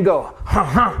 And go.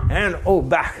 And oh,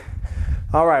 back.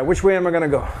 All right, which way am I going to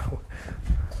go?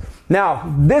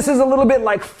 Now, this is a little bit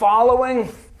like following.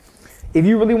 If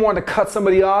you really want to cut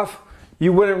somebody off,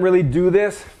 you wouldn't really do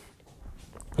this.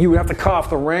 You would have to cut off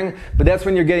the ring, but that's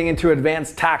when you're getting into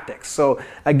advanced tactics. So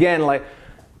again, like,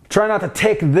 try not to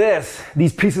take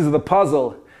these pieces of the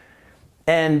puzzle,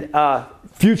 and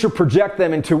future project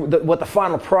them into what the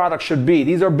final product should be.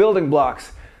 These are building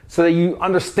blocks so that you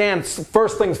understand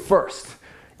first things first.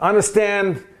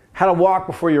 Understand how to walk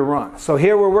before you run. So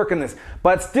here we're working this,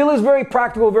 but still is very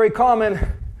practical, very common.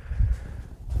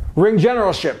 Ring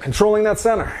generalship, controlling that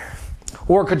center,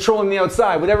 or controlling the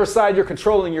outside. Whatever side you're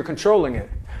controlling it.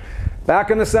 Back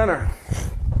in the center.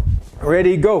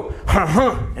 Ready, go.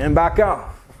 And back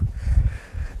out.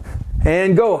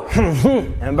 And go.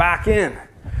 And back in.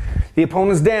 The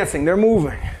opponent's dancing, they're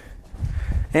moving.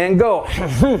 And go.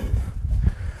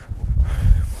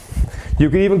 You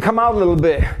can even come out a little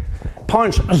bit.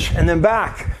 Punch, and then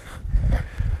back.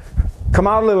 Come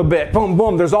out a little bit. Boom,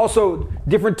 boom. There's also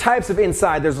different types of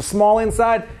inside. There's a small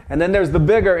inside, and then there's the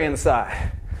bigger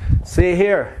inside. See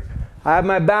here, I have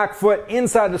my back foot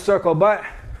inside the circle, but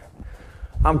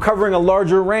I'm covering a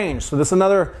larger range. So this is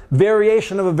another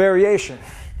variation of a variation.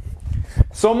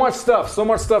 So much stuff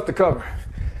to cover.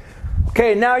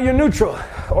 Okay, now you're neutral.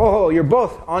 Oh, you're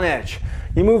both on edge.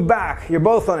 You move back, you're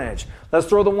both on edge. Let's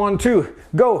throw the 1, 2,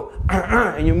 go,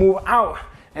 and you move out,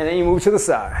 and then you move to the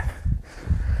side.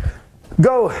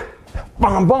 Go,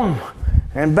 boom, boom,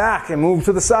 and back, and move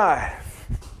to the side.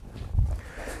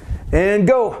 And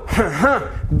go,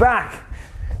 back,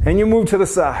 and you move to the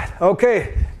side.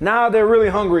 Okay, now they're really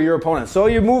hungry, your opponent. So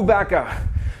you move back out.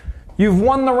 You've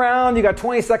won the round, you got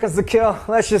 20 seconds to kill.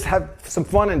 Let's just have some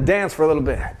fun and dance for a little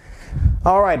bit.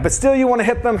 All right, but still you want to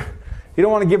hit them. You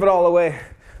don't want to give it all away.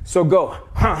 So go,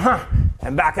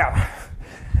 and back out.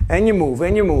 And you move,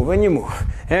 and you move, and you move.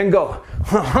 And go,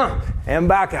 and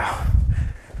back out.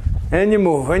 And you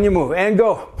move, and you move, and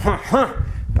go.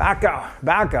 Back out,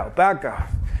 back out, back out.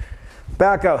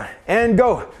 Back out, and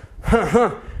go.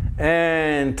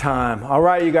 And time. All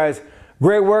right, you guys,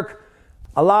 great work.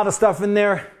 A lot of stuff in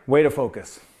there. Way to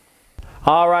focus.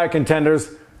 All right, contenders.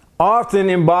 Often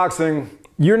in boxing,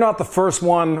 you're not the first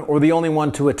one or the only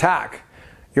one to attack.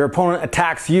 Your opponent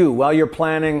attacks you while you're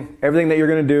planning everything that you're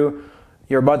going to do.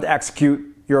 You're about to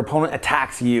execute. Your opponent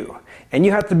attacks you. And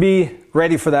you have to be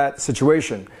ready for that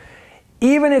situation.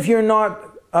 Even if you're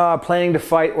not planning to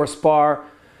fight or spar,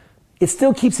 it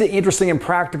still keeps it interesting and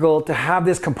practical to have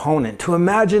this component. To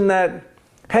imagine that,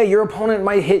 hey, your opponent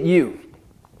might hit you.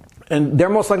 And they're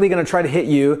most likely going to try to hit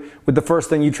you with the first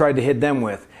thing you tried to hit them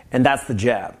with. And that's the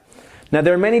jab. Now,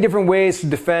 there are many different ways to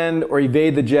defend or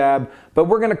evade the jab, but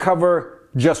we're going to cover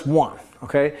just one,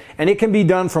 okay? And it can be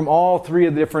done from all three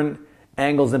of the different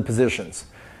angles and positions.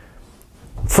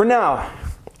 For now,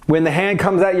 when the hand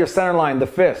comes at your center line, the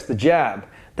fist, the jab,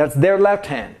 that's their left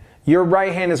hand. Your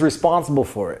right hand is responsible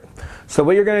for it. So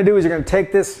what you're going to do is you're going to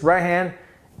take this right hand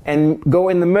and go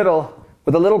in the middle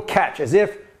with a little catch, as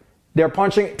if they're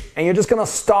punching, and you're just going to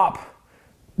stop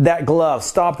that glove,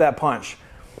 stop that punch.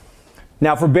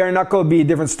 Now for bare knuckle, it'd be a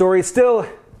different story. Still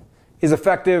is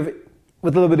effective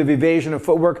with a little bit of evasion and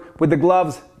footwork. With the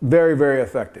gloves, very, very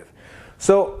effective.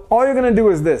 So all you're going to do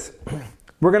is this.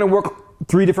 We're going to work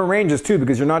 3 different ranges too,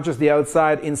 because you're not just the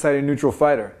outside, inside, and neutral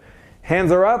fighter.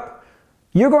 Hands are up.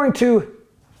 You're going to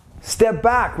step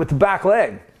back with the back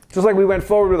leg. Just like we went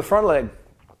forward with the front leg.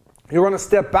 You're going to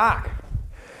step back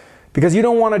because you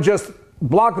don't want to just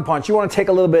block the punch. You want to take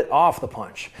a little bit off the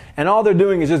punch. And all they're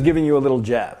doing is just giving you a little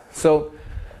jab. So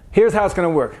here's how it's going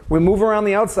to work. We move around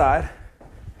the outside.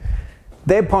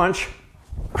 They punch.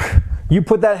 You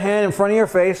put that hand in front of your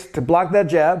face to block that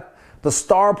jab. The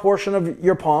star portion of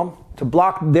your palm to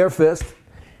block their fist.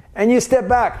 And you step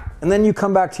back. And then you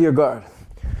come back to your guard.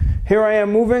 Here I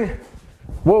am moving.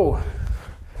 Whoa.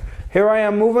 Here I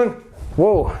am moving.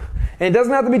 Whoa. And it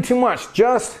doesn't have to be too much.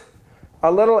 Just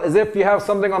a little, as if you have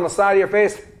something on the side of your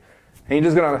face and you're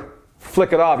just going to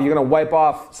flick it off. You're going to wipe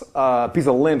off a piece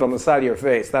of lint on the side of your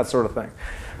face, that sort of thing.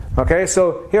 Okay,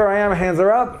 so here I am, hands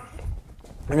are up.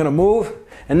 I'm going to move,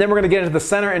 and then we're going to get into the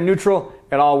center and neutral.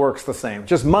 It all works the same.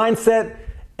 Just mindset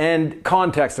and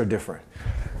context are different.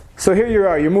 So here you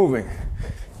are, you're moving.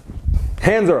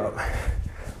 Hands are up.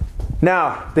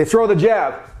 Now, they throw the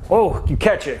jab. Oh, you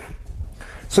catch it.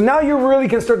 So now you really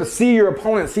can start to see your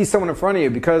opponent, see someone in front of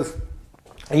you, because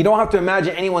you don't have to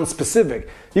imagine anyone specific.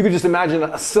 You could just imagine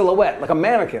a silhouette, like a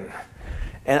mannequin,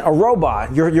 and a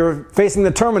robot. You're facing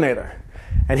the Terminator.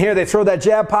 And here they throw that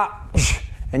jab, pop,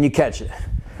 and you catch it.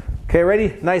 Okay,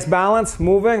 ready? Nice balance,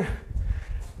 moving.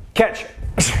 catch.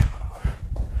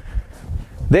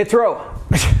 They throw.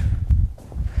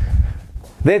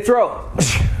 They throw.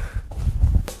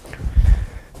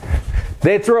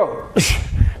 They throw.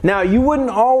 Now, you wouldn't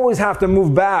always have to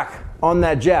move back on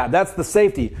that jab. That's the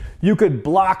safety. You could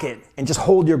block it and just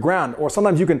hold your ground, or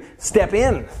sometimes you can step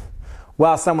in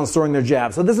while someone's throwing their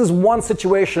jab. So this is one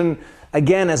situation,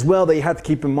 again, as well, that you have to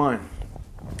keep in mind.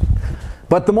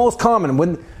 But the most common,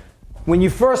 when you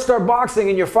first start boxing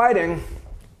and you're fighting,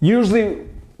 usually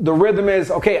the rhythm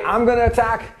is, okay, I'm going to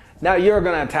attack, now you're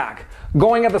going to attack.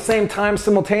 Going at the same time,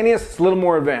 simultaneous, it's a little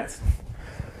more advanced.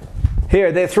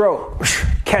 Here, they throw,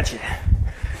 catch it.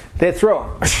 They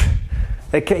throw,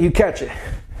 you catch it.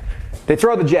 They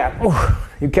throw the jab,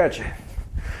 you catch it.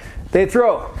 They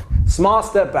throw, small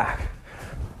step back.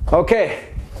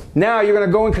 Okay, now you're going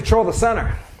to go and control the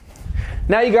center.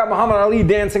 Now you got Muhammad Ali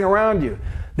dancing around you.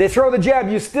 They throw the jab,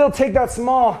 you still take that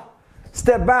small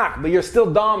step back, but you're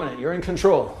still dominant, you're in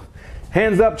control.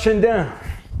 Hands up, chin down.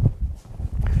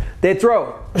 They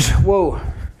throw, whoa.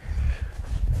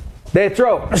 They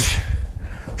throw,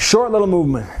 short little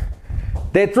movement.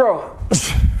 They throw.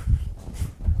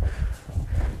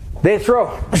 They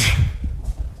throw.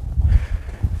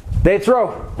 They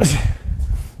throw.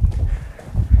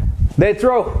 They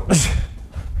throw.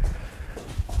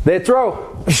 They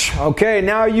throw. Okay,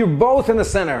 now you both in the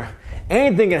center.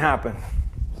 Anything can happen.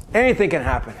 Anything can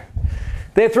happen.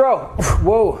 They throw.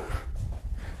 Whoa.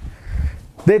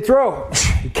 They throw.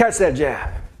 You catch that jab.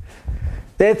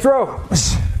 They throw.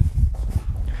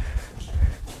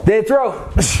 They throw.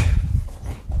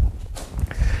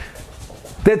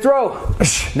 They throw.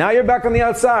 Now you're back on the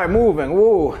outside, moving.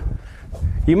 Whoa.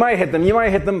 You might hit them. You might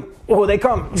hit them. Oh, they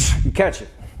come. You catch it.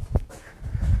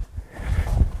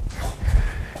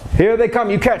 Here they come.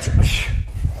 You catch it.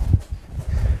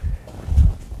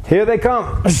 Here they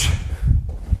come.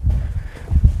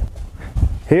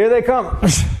 Here they come.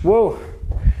 Whoa.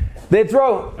 They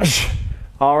throw.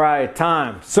 All right,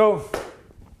 time. So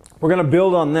we're going to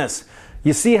build on this.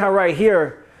 You see how right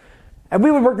here, and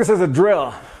we would work this as a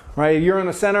drill, right? You're in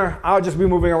the center, I'll just be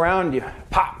moving around you.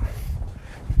 Pop.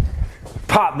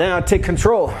 Pop. Now take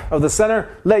control of the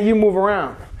center, let you move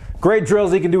around. Great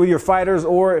drills you can do with your fighters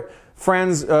or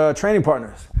friends, training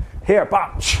partners. Here,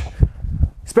 pop.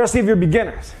 Especially if you're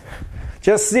beginners.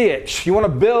 Just see it. You want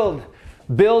to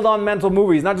build on mental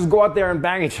movies, not just go out there and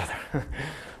bang each other.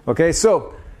 Okay,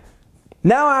 so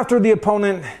now after the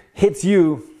opponent hits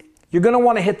you, you're going to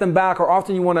want to hit them back, or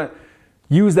often you want to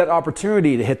use that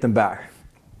opportunity to hit them back.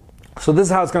 So this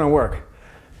is how it's going to work.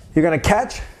 You're going to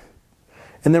catch,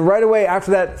 and then right away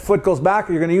after that foot goes back,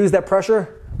 you're going to use that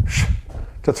pressure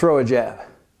to throw a jab.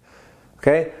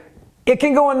 Okay? It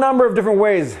can go a number of different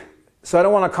ways, so I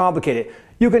don't want to complicate it.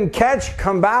 You can catch,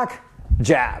 come back,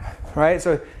 jab. Right?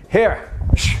 So here,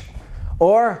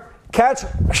 or catch,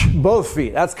 both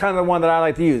feet. That's kind of the one that I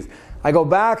like to use. I go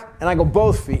back and I go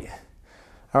both feet.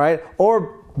 All right,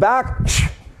 or back,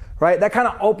 right? That kind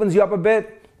of opens you up a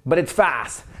bit, but it's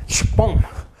fast. Boom,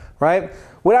 right?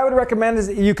 What I would recommend is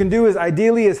you can do is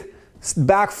ideally is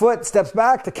back foot steps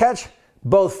back to catch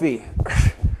both feet.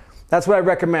 That's what I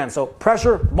recommend. So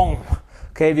pressure, boom.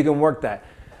 Okay, if you can work that.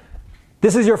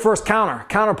 This is your first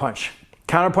counter punch.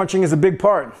 Counter punching is a big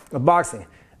part of boxing.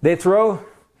 They throw,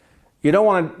 you don't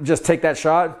want to just take that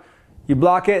shot. You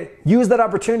block it, use that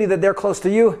opportunity that they're close to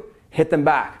you, hit them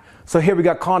back. So here we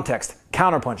got context,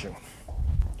 counterpunching.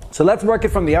 So let's work it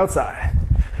from the outside.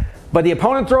 But the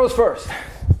opponent throws first.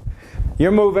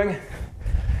 You're moving.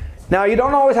 Now you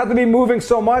don't always have to be moving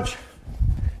so much.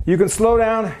 You can slow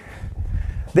down.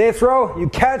 They throw, you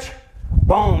catch,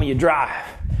 boom, you drive.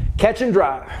 Catch and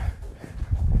drive.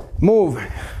 Moving,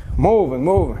 moving,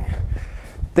 moving.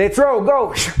 They throw,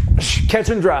 go, catch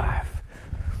and drive.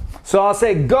 So I'll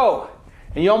say go,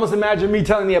 and you almost imagine me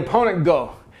telling the opponent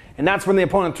go. And that's when the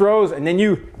opponent throws, and then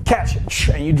you catch it,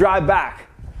 and you drive back.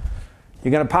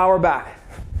 You're going to power back.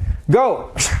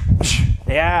 Go.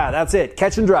 Yeah, that's it.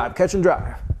 Catch and drive, catch and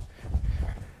drive.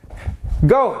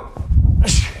 Go.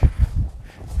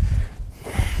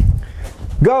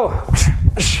 Go.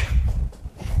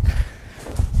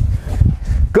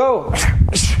 Go.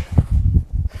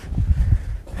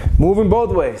 Moving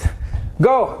both ways.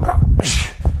 Go.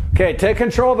 Okay, take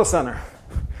control of the center.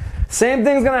 Same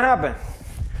thing's going to happen.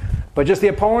 But just the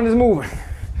opponent is moving.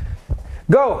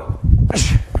 Go.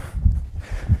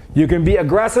 You can be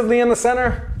aggressively in the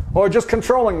center or just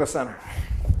controlling the center.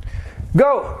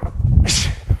 Go.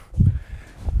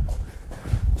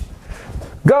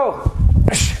 Go.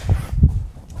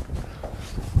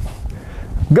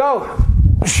 Go.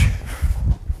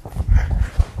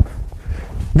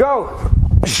 Go.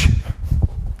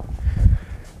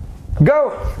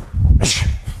 Go.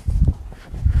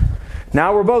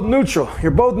 Now we're both neutral.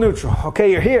 You're both neutral.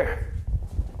 Okay, you're here.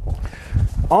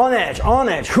 On edge, on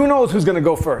edge. Who knows who's gonna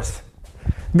go first?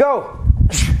 Go.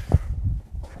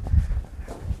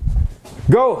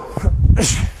 Go.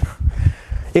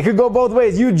 It could go both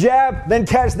ways. You jab, then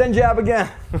catch, then jab again.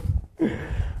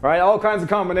 Right, all kinds of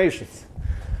combinations.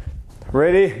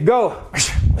 Ready, go.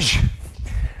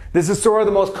 This is sort of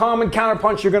the most common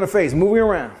counterpunch you're gonna face. Moving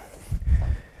around.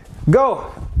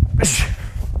 Go.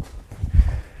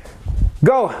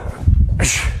 Go.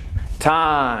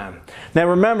 Time. Now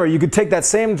remember, you could take that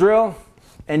same drill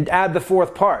and add the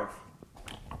fourth part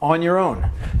on your own.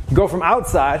 Go from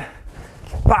outside,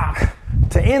 pop,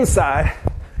 to inside,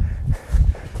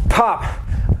 pop,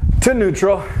 to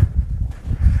neutral,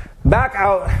 back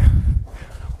out,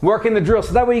 working the drill.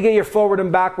 So that way you get your forward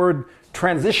and backward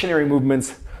transitionary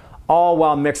movements all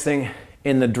while mixing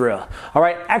in the drill. All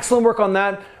right, excellent work on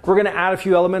that. We're gonna add a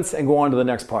few elements and go on to the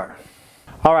next part.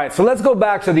 All right, so let's go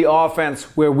back to the offense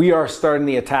where we are starting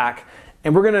the attack,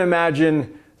 and we're gonna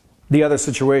imagine the other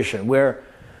situation where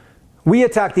we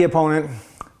attack the opponent,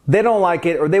 they don't like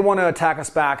it, or they wanna attack us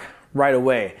back right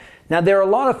away. Now there are a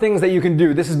lot of things that you can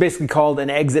do. This is basically called an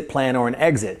exit plan or an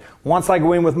exit. Once I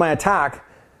go in with my attack,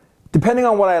 depending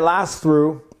on what I last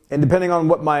through, and depending on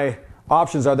what my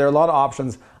options are, there are a lot of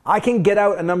options, I can get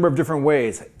out a number of different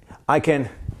ways. I can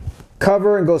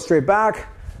cover and go straight back.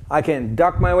 I can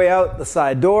duck my way out the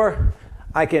side door.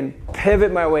 I can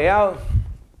pivot my way out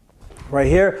right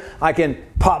here. I can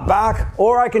pop back,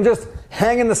 or I can just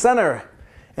hang in the center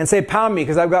and say, pound me,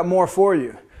 because I've got more for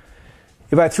you.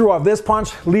 If I threw off this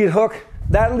punch, lead hook,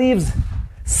 that leaves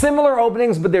similar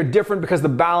openings, but they're different because the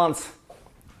balance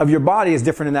of your body is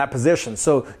different in that position.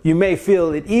 So you may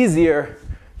feel it easier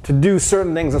to do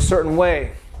certain things a certain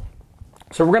way.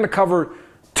 So we're gonna cover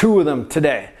two of them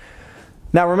today.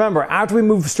 Now remember, after we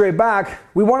move straight back,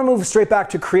 we want to move straight back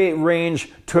to create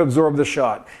range to absorb the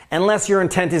shot. Unless your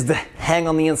intent is to hang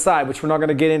on the inside, which we're not going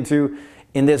to get into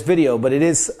in this video, but it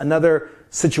is another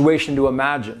situation to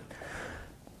imagine.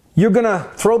 You're going to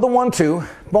throw the 1-2,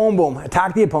 boom, boom,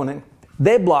 attack the opponent.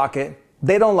 They block it.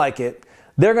 They don't like it.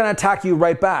 They're going to attack you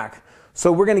right back.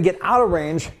 So we're going to get out of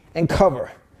range and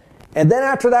cover. And then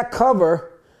after that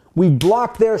cover, we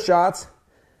block their shots.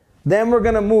 Then we're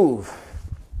going to move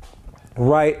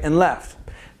right and left.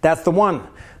 That's the one.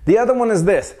 The other one is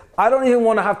this. I don't even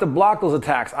want to have to block those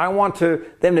attacks. I want them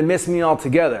to miss me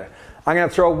altogether. I'm going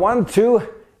to throw 1-2,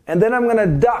 and then I'm going to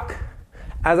duck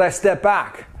as I step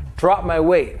back, drop my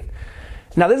weight.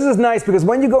 Now this is nice because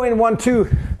when you go in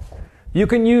 1-2, you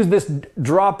can use this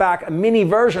drop back, a mini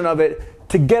version of it,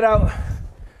 to get out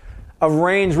of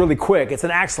range really quick. It's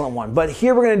an excellent one. But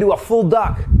here we're going to do a full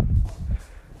duck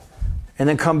and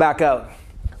then come back out.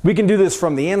 We can do this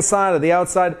from the inside or the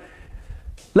outside.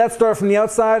 Let's start from the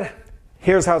outside.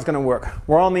 Here's how it's going to work.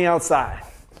 We're on the outside,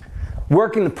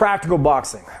 working the practical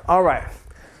boxing. All right,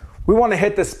 we want to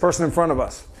hit this person in front of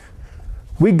us.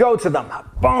 We go to them,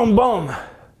 boom, boom.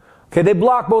 Okay, they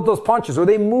block both those punches, or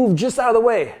they move just out of the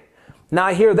way.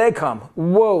 Now here they come.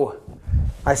 Whoa.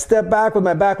 I step back with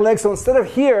my back leg, so instead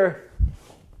of here,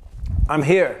 I'm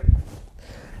here.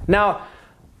 Now,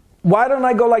 why don't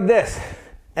I go like this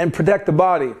and protect the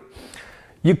body?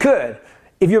 You could.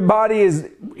 If you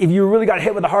really got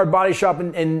hit with a hard body shot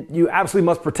and you absolutely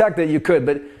must protect it, you could.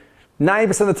 But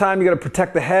 90% of the time, you got to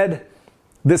protect the head.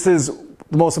 This is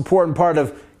the most important part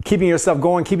of keeping yourself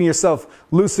going, keeping yourself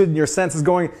lucid, and your senses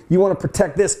going. You want to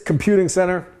protect this computing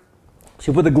center.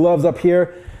 So you put the gloves up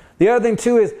here. The other thing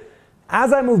too is,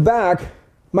 as I move back,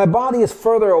 my body is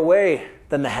further away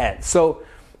than the head. So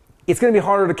it's going to be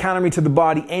harder to counter me to the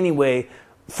body anyway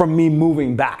from me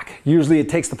moving back. Usually it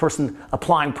takes the person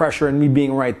applying pressure and me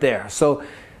being right there. So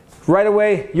right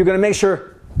away, you're going to make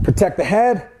sure, protect the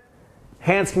head.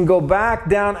 Hands can go back,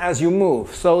 down as you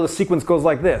move. So the sequence goes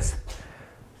like this.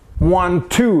 1,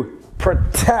 2,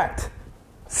 protect,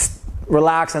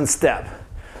 relax and step.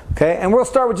 Okay, and we'll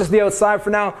start with just the outside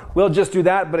for now. We'll just do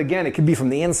that, but again, it could be from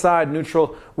the inside,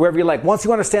 neutral, wherever you like. Once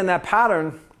you understand that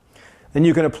pattern, then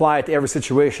you can apply it to every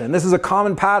situation. And this is a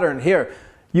common pattern here.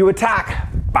 You attack,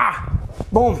 bah,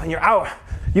 boom, and you're out.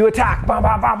 You attack, bah,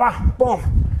 bah, bah, bah,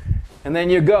 boom, and then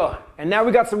you go. And now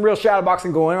we got some real shadow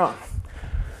boxing going on.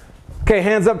 Okay,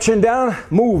 hands up, chin down,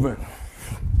 moving.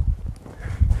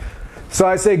 So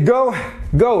I say go,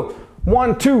 go.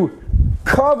 1, 2,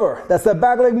 cover. That's that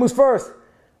back leg moves first.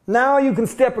 Now you can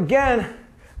step again,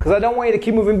 because I don't want you to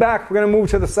keep moving back. We're going to move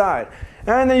to the side.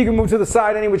 And then you can move to the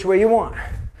side any which way you want.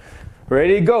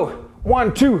 Ready, go.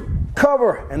 1, 2,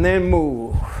 cover, and then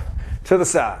move to the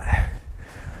side.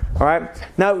 All right.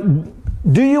 Now,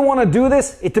 Do you want to do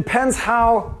this? It depends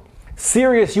how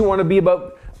serious you want to be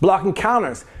about blocking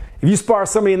counters. If you spar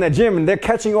somebody in that gym and they're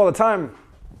catching you all the time,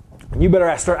 you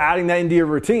better start adding that into your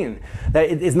routine. That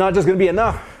it's not just going to be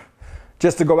enough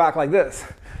just to go back like this.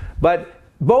 But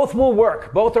both will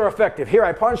work. Both are effective. Here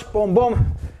I punch, boom,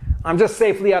 boom. I'm just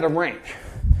safely out of range.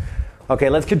 Okay,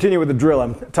 let's continue with the drill.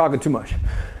 I'm talking too much.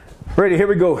 Ready, here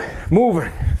we go.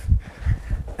 Moving.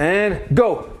 And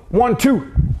go. 1,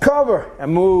 2, cover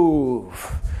and move.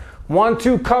 1,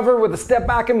 2, cover with a step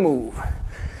back and move.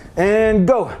 And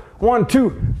go. 1,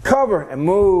 2, cover and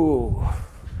move.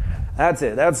 That's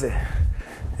it, that's it.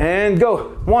 And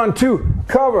go. 1, 2,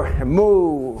 cover and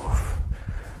move.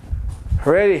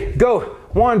 Ready, go.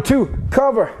 1, 2,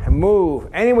 cover and move.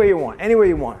 Any way you want, any way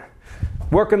you want.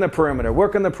 Work on the perimeter,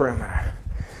 work on the perimeter.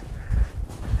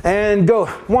 And go.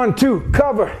 1, 2,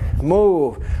 cover,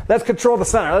 move. Let's control the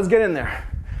center. Let's get in there.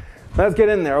 Let's get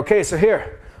in there. Okay, so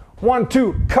here. 1,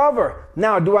 2, cover.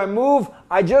 Now, do I move?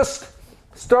 I just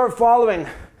start following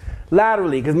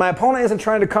laterally because my opponent isn't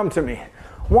trying to come to me.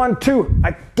 1, 2,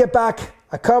 I get back,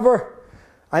 I cover.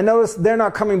 I notice they're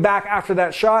not coming back after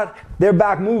that shot. They're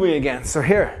back moving again. So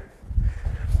here,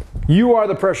 you are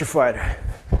the pressure fighter.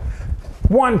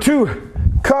 1, 2,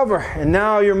 cover. And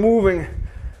now you're moving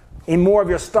in more of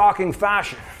your stalking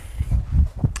fashion.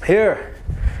 Here,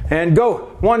 and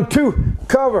go. 1, 2,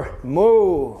 cover,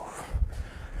 move.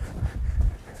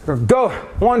 Go.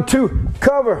 1, 2,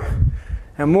 cover,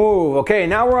 and move. Okay,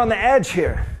 now we're on the edge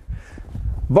here.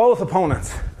 Both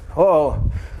opponents.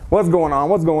 Uh-oh, what's going on?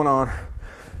 What's going on?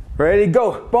 Ready,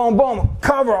 go. Boom, boom,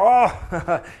 cover.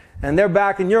 Oh, and they're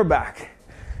back and you're back.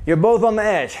 You're both on the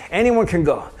edge. Anyone can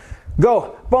go.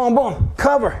 Go, boom, boom,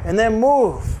 cover, and then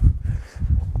move.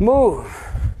 Move.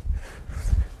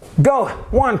 Go.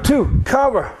 1, 2,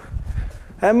 cover,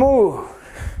 and move.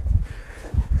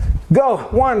 Go.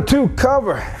 1, 2,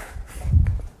 cover.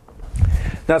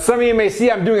 Now some of you may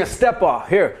see I'm doing a step off.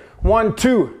 Here, 1,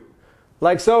 2,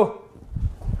 like so.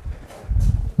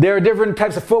 There are different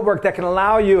types of footwork that can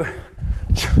allow you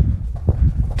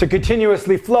to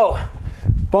continuously flow.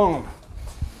 Boom.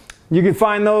 You can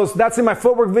find those. That's in my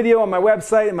footwork video on my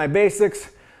website, and my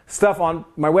basics stuff on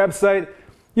my website.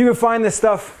 You can find this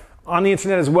stuff on the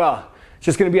internet as well. It's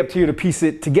just going to be up to you to piece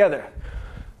it together.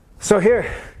 So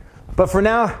here, but for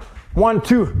now, 1,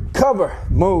 2, cover,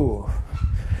 move.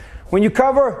 When you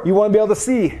cover, you want to be able to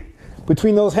see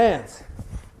between those hands.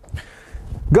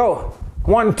 Go.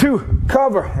 1, 2,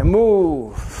 cover and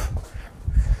move.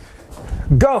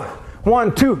 Go.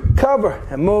 1, 2, cover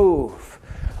and move.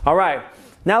 All right.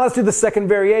 Now let's do the second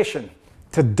variation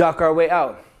to duck our way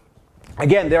out.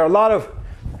 Again, there are a lot of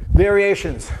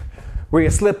variations where you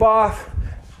slip off,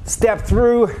 step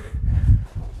through,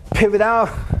 pivot out,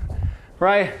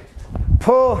 right?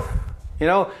 Pull, you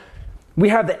know. We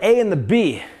have the A and the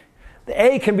B. The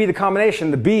A can be the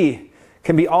combination. The B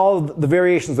can be all the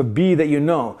variations of B that you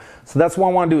know. So that's what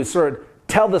I want to do, is sort of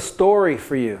tell the story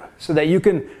for you so that you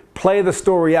can play the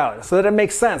story out, so that it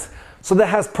makes sense, so that it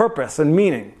has purpose and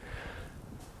meaning.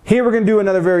 Here we're going to do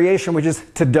another variation, which is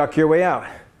to duck your way out.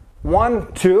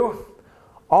 1, 2.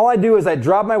 All I do is I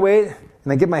drop my weight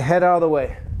and I get my head out of the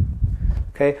way.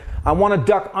 Okay? I want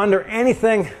to duck under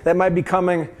anything that might be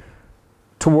coming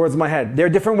towards my head. There are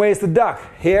different ways to duck.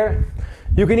 Here,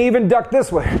 you can even duck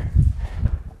this way.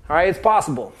 All right, it's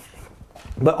possible.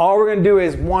 But all we're going to do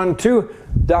is 1, 2,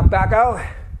 duck back out.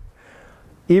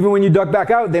 Even when you duck back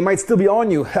out, they might still be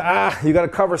on you. You got to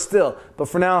cover still. But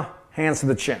for now, hands to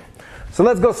the chin. So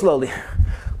let's go slowly.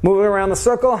 Moving around the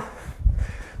circle.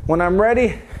 When I'm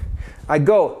ready, I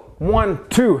go 1,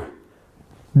 2,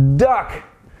 duck.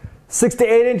 6 to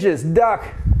 8 inches, duck.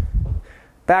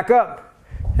 Back up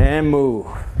and move.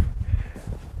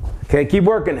 Okay, keep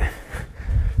working it.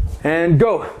 And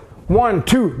go. 1,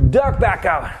 2, duck back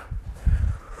out.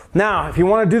 Now, if you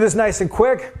want to do this nice and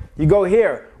quick, you go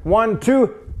here. 1,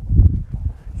 2,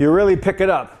 you really pick it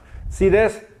up. See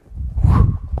this?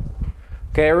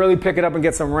 Okay, really pick it up and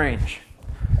get some range.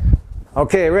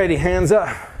 Okay, ready, hands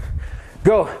up.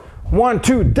 Go. 1,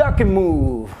 2, duck and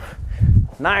move.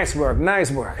 Nice work,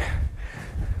 nice work.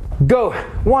 Go.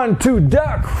 1, 2,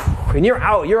 duck. And you're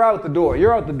out the door,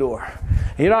 you're out the door.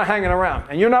 And you're not hanging around,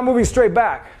 and you're not moving straight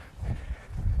back.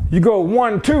 You go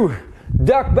 1, 2,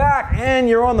 duck back, and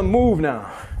you're on the move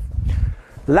now.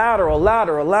 Lateral,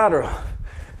 lateral, lateral.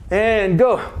 And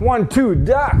go. 1, 2,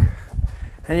 duck.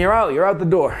 And you're out the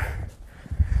door.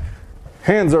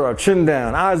 Hands are up, chin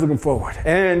down, eyes looking forward.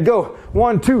 And go.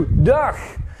 1, 2, duck.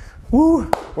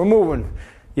 Woo, we're moving.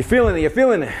 You're feeling it, you're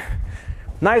feeling it.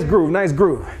 Nice groove, nice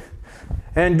groove.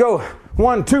 And go.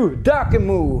 1, 2, duck and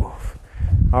move.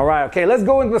 All right, okay, let's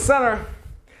go into the center.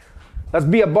 Let's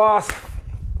be a boss.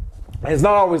 And it's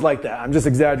not always like that. I'm just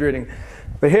exaggerating.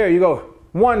 But here you go.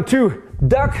 1, 2,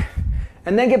 duck,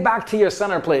 and then get back to your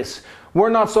center place. We're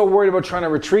not so worried about trying to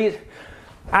retreat.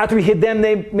 After we hit them,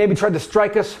 they maybe tried to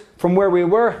strike us from where we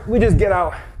were. We just get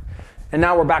out, and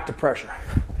now we're back to pressure.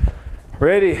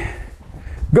 Ready,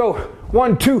 go.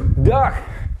 1, 2, duck.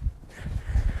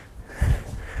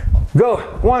 Go.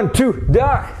 1, 2,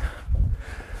 duck.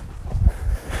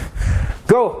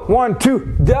 Go. 1,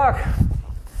 2, duck.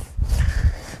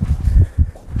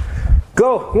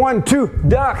 Go. 1, 2,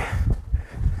 duck.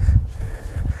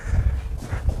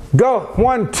 Go.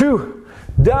 1, 2,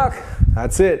 duck.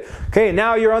 That's it. Okay,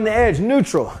 now you're on the edge,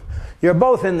 neutral. You're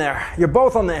both in there. You're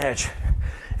both on the edge.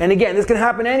 And again, this can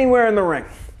happen anywhere in the ring.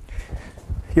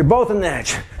 You're both on the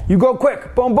edge. You go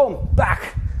quick. Boom, boom.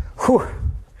 Back. Whew.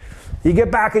 You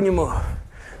get back and you move.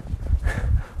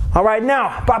 All right,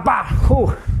 now. Ba, ba.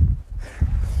 Whew.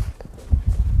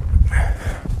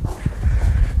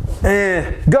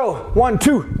 And go. 1,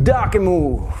 2. Duck and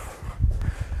move.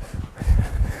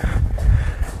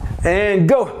 And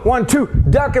go. 1, 2.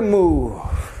 Duck and move.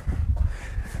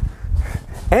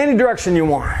 Any direction you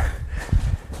want.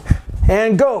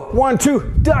 And go. 1,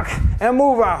 2. Duck and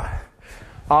move out.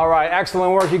 All right,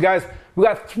 excellent work, you guys. We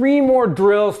got 3 more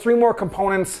drills, 3 more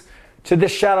components to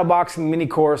this shadow boxing mini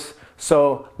course.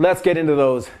 So let's get into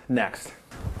those next.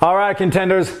 All right,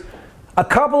 contenders. A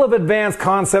couple of advanced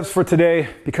concepts for today,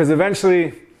 because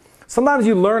eventually, sometimes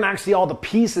you learn actually all the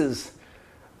pieces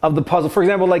of the puzzle. For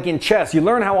example, like in chess, you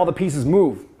learn how all the pieces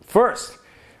move first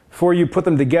before you put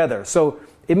them together. So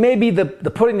it may be the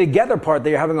putting together part that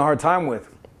you're having a hard time with.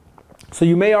 So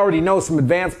you may already know some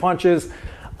advanced punches,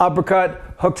 uppercut,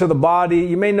 hook to the body.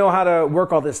 You may know how to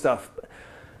work all this stuff.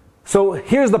 So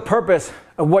here's the purpose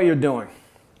of what you're doing.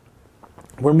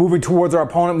 We're moving towards our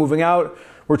opponent, moving out.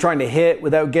 We're trying to hit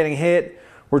without getting hit.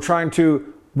 We're trying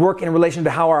to work in relation to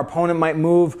how our opponent might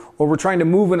move, or we're trying to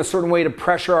move in a certain way to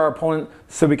pressure our opponent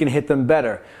so we can hit them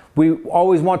better. We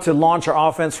always want to launch our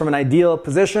offense from an ideal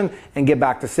position and get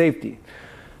back to safety.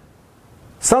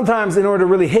 Sometimes in order to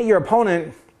really hit your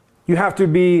opponent, you have to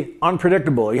be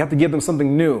unpredictable. You have to give them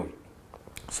something new.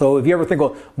 So if you ever think,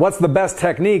 well, what's the best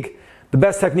technique? The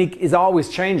best technique is always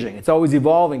changing. It's always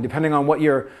evolving depending on what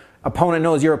your opponent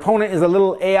knows. Your opponent is a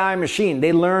little AI machine.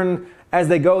 They learn as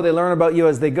they go. They learn about you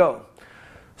as they go.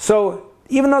 So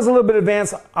even though it's a little bit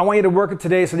advanced, I want you to work it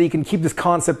today so that you can keep this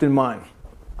concept in mind.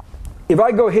 If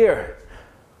I go here,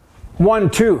 1,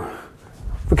 2,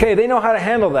 okay, they know how to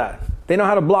handle that. They know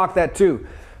how to block that too.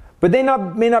 But they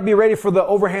may not be ready for the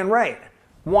overhand right.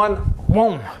 1,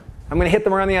 boom. I'm going to hit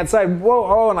them around the outside. Whoa,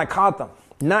 oh, and I caught them.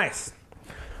 Nice.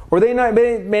 Or they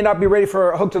may not be ready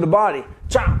for a hook to the body.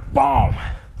 Chop, boom.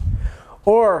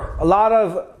 Or a lot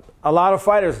of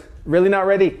fighters really not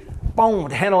ready, boom,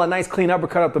 to handle a nice clean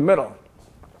uppercut up the middle.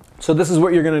 So this is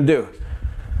what you're going to do.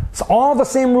 So all the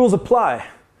same rules apply.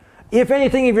 If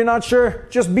anything, if you're not sure,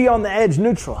 just be on the edge,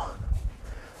 neutral.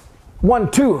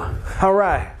 1, 2. All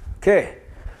right. Okay.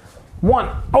 1,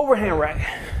 overhand right.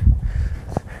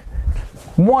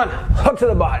 1, hook to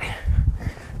the body.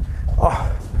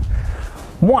 Oh.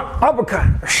 1, uppercut.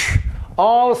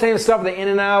 All the same stuff, the in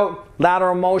and out,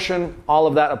 lateral motion, all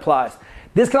of that applies.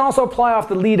 This can also apply off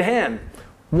the lead hand.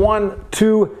 1,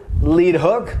 2, lead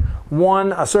hook.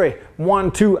 1,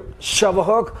 2, shovel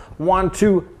hook. 1,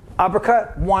 2,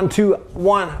 uppercut. 1, 2,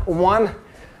 1, 1. All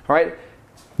right.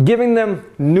 Giving them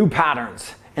new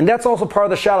patterns. And that's also part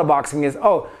of the shadow boxing is,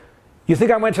 oh, you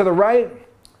think I went to the right?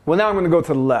 Well, now I'm going to go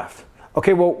to the left.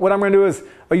 Okay, well, what I'm going to do is,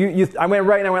 I went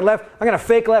right and I went left. I'm going to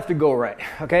fake left to go right.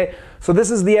 Okay, so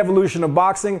this is the evolution of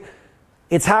boxing.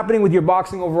 It's happening with your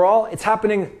boxing overall. It's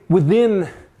happening within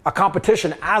a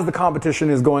competition as the competition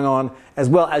is going on, as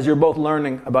well as you're both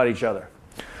learning about each other.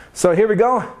 So here we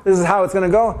go. This is how it's going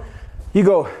to go. You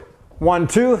go 1,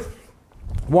 2,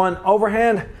 1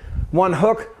 overhand, 1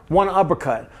 hook, 1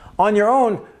 uppercut. On your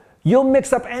own, you'll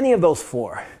mix up any of those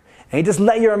 4. And you just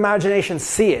let your imagination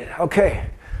see it. Okay,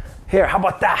 here, how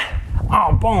about that?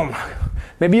 Oh, boom.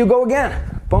 Maybe you go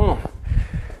again. Boom.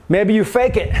 Maybe you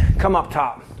fake it, come up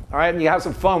top. All right, and you have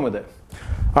some fun with it.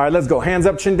 All right, let's go. Hands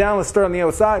up, chin down. Let's start on the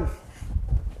outside.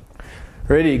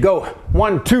 Ready, go.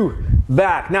 1, 2,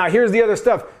 back. Now, here's the other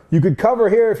stuff. You could cover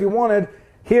here if you wanted.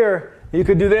 Here, you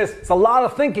could do this. It's a lot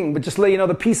of thinking, but just to let you know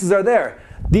the pieces are there.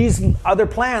 These other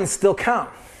plans still count.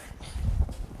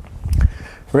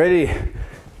 Ready,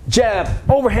 jab,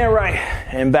 overhand right,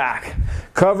 and back.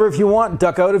 Cover if you want,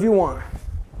 duck out if you want.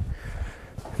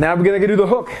 Now we're gonna do the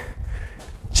hook.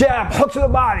 Jab, hook to the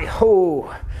body.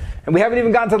 Oh. And we haven't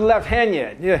even gotten to the left hand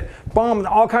yet. Yeah, boom,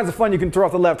 all kinds of fun you can throw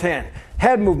off the left hand.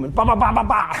 Head movement, ba ba ba ba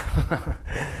ba.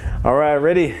 All right,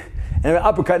 ready? And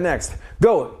uppercut next.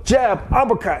 Go, jab,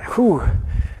 uppercut. Whew.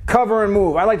 Cover and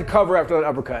move. I like to cover after that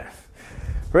uppercut.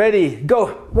 Ready, go.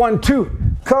 1, 2,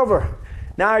 cover.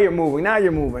 Now you're moving, now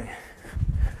you're moving.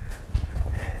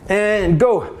 And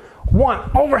go.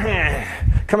 1,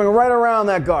 overhand. Coming right around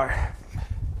that guard.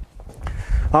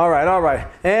 All right.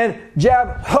 And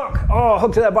jab, hook. Oh,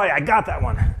 hook to that body. I got that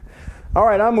one. All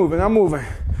right, I'm moving.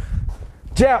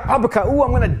 Jab, uppercut. Ooh,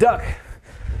 I'm gonna duck.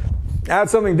 Add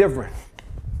something different.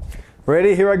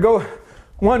 Ready, here I go.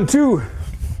 1, 2.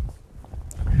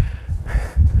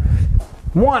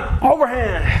 1,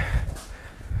 overhand.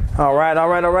 All right.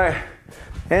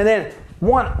 And then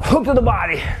 1, hook to the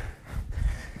body.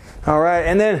 All right,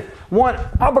 and then 1,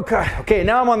 uppercut. Okay,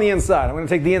 now I'm on the inside. I'm gonna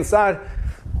take the inside.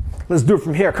 Let's do it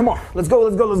from here. Come on, let's go.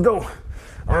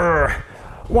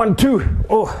 1, 2.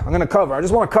 Oh, I'm gonna cover. I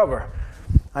just wanna cover.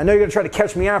 I know you're gonna try to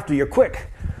catch me after. You're quick.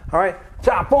 All right,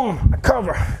 chop, boom, I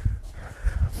cover.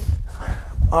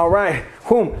 All right,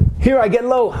 boom. Here I get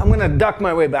low. I'm gonna duck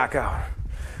my way back out.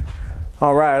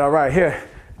 All right, here.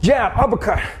 Jab,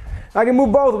 uppercut. I can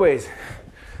move both ways.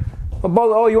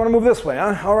 Oh, you wanna move this way,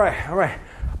 huh? All right.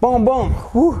 Boom, boom.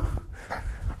 Whew.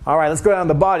 All right, let's go down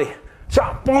the body.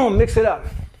 Chop, boom, mix it up.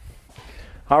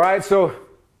 All right, so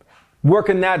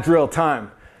working that drill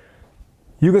time.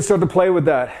 You can start to play with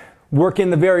that. Work in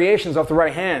the variations off the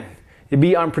right hand. It'd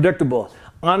be unpredictable.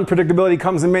 Unpredictability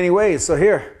comes in many ways. So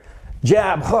here,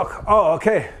 jab, hook. Oh,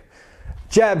 okay.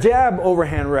 Jab,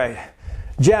 overhand right.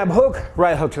 Jab, hook,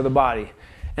 right hook to the body.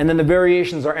 And then the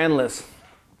variations are endless.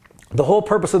 The whole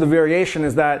purpose of the variation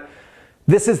is that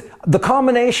this is the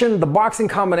combination, the boxing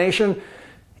combination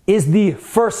is the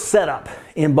first setup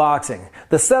in boxing.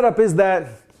 The setup is that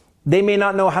they may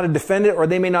not know how to defend it, or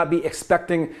they may not be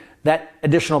expecting that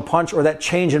additional punch or that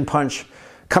change in punch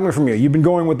coming from you. You've been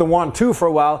going with the 1, 2 for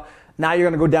a while. Now you're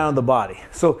going to go down to the body.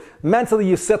 So mentally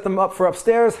you set them up for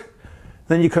upstairs,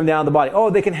 then you come down to the body.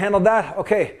 Oh, they can handle that?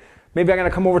 Okay, maybe I'm going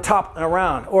to come over top and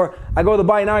around. Or I go to the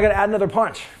body, now I got to add another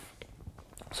punch.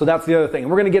 So that's the other thing.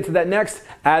 We're going to get to that next,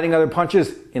 adding other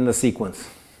punches in the sequence.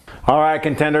 All right,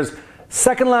 contenders.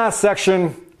 Second last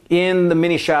section in the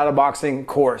mini shadow boxing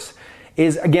course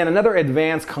is, again, another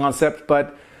advanced concept,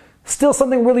 but still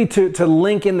something really to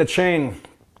link in the chain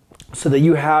so that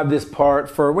you have this part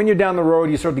for when you're down the road,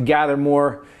 you start to gather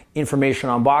more information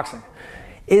on boxing.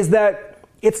 Is that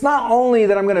it's not only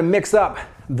that I'm going to mix up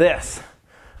this,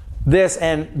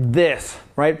 and this,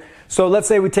 right? So let's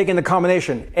say we take in the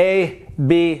combination A,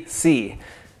 B, C.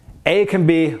 A can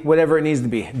be whatever it needs to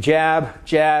be. Jab,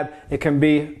 it can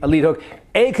be a lead hook.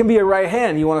 A can be a right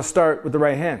hand. You want to start with the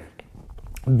right hand.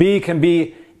 B can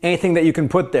be anything that you can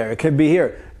put there. It could be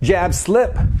here. Jab,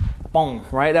 slip, boom,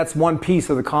 right? That's one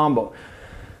piece of the combo.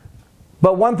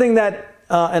 But one thing that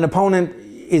an opponent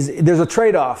there's a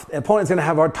trade-off. An opponent's going to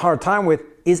have a hard time with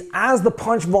is as the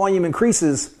punch volume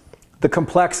increases, the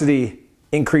complexity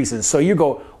increases. So you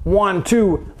go 1,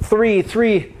 2,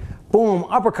 3, boom,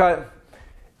 uppercut.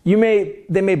 They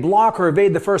may block or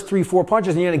evade the first 3, 4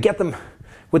 punches, and you're going to get them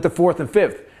with the 4th and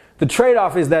 5th. The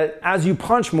trade-off is that as you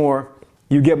punch more,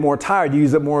 you get more tired, you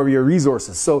use up more of your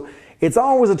resources. So it's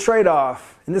always a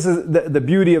trade-off, and this is the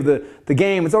beauty of the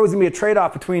game. It's always going to be a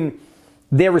trade-off between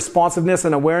their responsiveness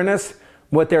and awareness,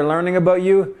 what they're learning about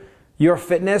you, your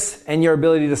fitness, and your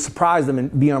ability to surprise them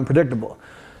and be unpredictable.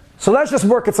 So let's just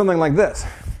work at something like this.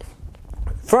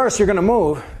 First, you're going to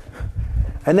move,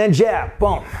 and then jab,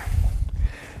 boom.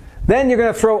 Then you're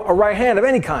going to throw a right hand of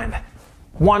any kind.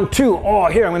 1, 2, oh,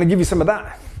 here, I'm going to give you some of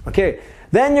that. Okay,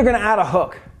 then you're going to add a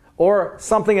hook or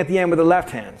something at the end with the left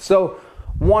hand. So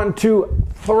 1, 2,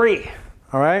 3,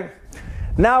 all right?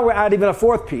 Now we're adding even a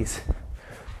 4th piece.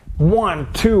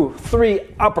 1, 2, 3,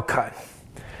 uppercut.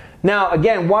 Now,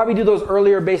 again, why we do those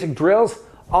earlier basic drills,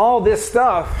 all this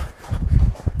stuff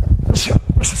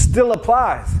still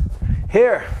applies.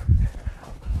 Here,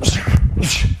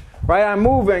 right, I'm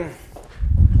moving.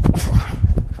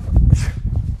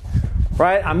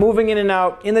 Right, I'm moving in and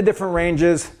out in the different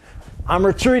ranges. I'm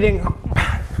retreating,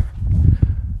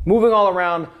 moving all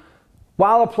around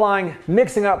while applying,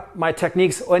 mixing up my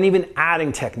techniques and even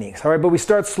adding techniques. All right, but we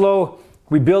start slow,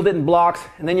 we build it in blocks,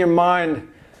 and then your mind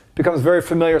becomes very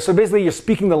familiar. So basically you're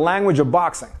speaking the language of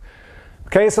boxing.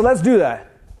 Okay, so let's do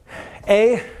that.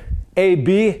 A,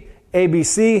 B, A, B,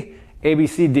 C, A, B,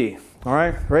 C, D. All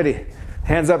right, ready?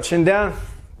 Hands up, chin down.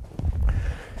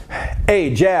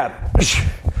 A, jab.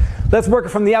 Let's work it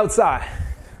from the outside.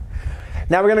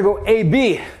 Now we're gonna go A,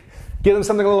 B. Give them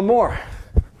something a little more.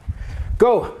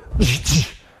 Go.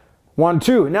 1,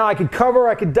 2. Now I could cover,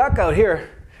 I could duck out here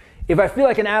if I feel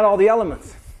I can add all the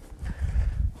elements.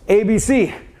 A, B,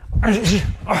 C.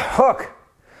 Hook.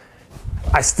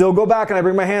 I still go back and I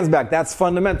bring my hands back. That's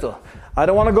fundamental. I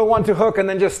don't want to go 1-2 hook and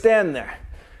then just stand there.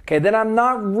 Okay, then I'm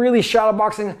not really shadow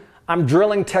boxing. I'm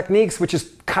drilling techniques, which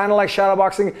is kind of like shadow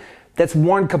boxing. That's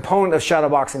one component of shadow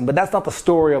boxing, but that's not the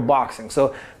story of boxing.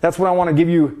 So that's what I want to give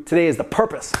you today is the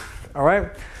purpose. All right,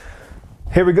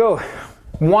 here we go.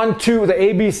 1-2, the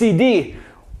ABCD.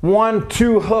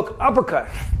 1-2 hook uppercut.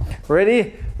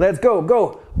 Ready? Let's go.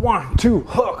 Go. 1-2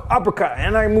 hook uppercut,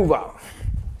 and I move out.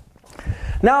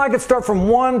 Now I could start from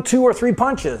 1, 2, or 3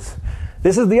 punches.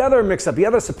 This is the other mix-up, the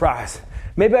other surprise.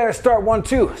 Maybe I start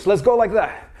 1-2. So let's go like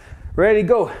that. Ready?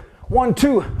 Go.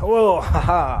 1-2. Oh,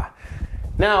 haha.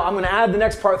 Now I'm going to add the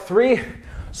next part 3.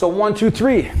 So 1, 2,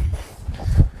 3.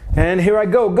 And here I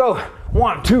go. Go.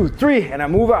 1, 2, 3, and I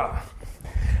move out.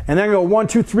 And then I go 1,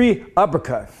 2, 3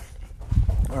 uppercut.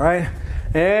 All right,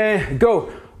 and go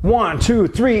 1, 2,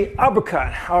 3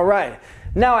 uppercut. All right,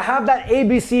 now I have that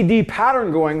ABCD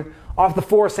pattern going off the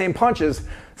 4 same punches.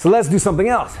 So let's do something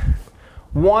else.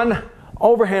 1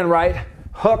 overhand right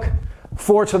hook,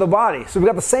 4 to the body. So we've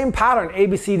got the same pattern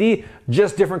ABCD,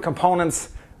 just different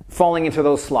components falling into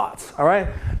those slots. All right,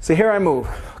 so here I move.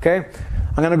 Okay,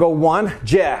 I'm gonna go 1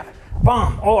 jab,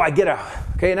 boom. Oh, I get out.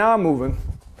 Okay, now I'm moving.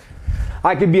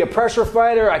 I could be a pressure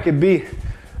fighter. I could be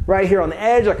right here on the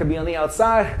edge. I could be on the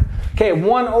outside. Okay,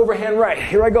 1 overhand right.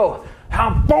 Here I go.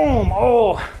 Boom.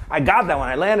 Oh, I got that one.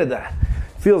 I landed that.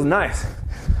 Feels nice.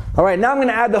 All right, now I'm going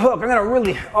to add the hook. I'm going to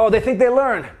really, oh, they think they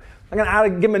learned. I'm going to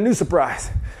give them a new surprise.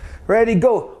 Ready,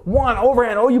 go. 1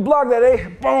 overhand. Oh, you blocked that, eh?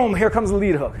 Boom. Here comes the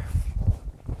lead hook.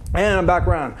 And I'm back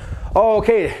around. Oh,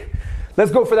 okay. Let's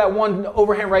go for that 1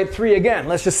 overhand right 3 again.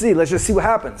 Let's just see. Let's just see what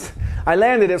happens. I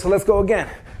landed it, so let's go again.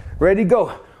 Ready, go.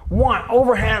 1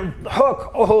 overhand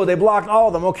hook. Oh, they blocked all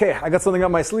of them. Okay, I got something up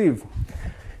my sleeve.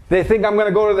 They think I'm going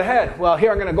to go to the head. Well,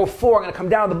 here I'm going to go 4. I'm going to come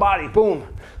down the body. Boom.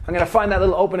 I'm going to find that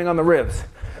little opening on the ribs.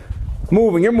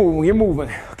 Moving, you're moving, you're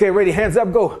moving. Okay, ready, hands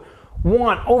up, go.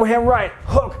 1 overhand right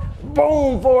hook.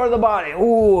 Boom, forward of the body.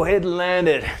 Ooh, it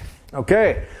landed.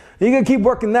 Okay, you can keep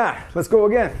working that. Let's go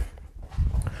again.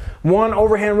 1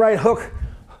 overhand right hook,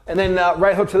 and then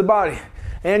right hook to the body.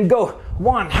 And go.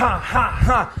 1, ha, ha,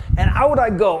 ha, and out I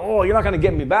go. Oh, you're not going to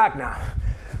get me back now.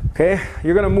 Okay,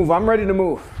 you're going to move. I'm ready to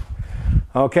move.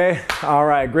 Okay, all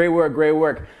right, great work, great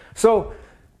work. So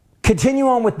continue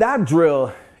on with that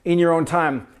drill in your own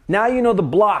time. Now you know the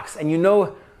blocks and you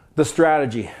know the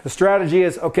strategy. The strategy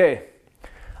is, okay,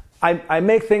 I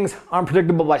make things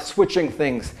unpredictable by switching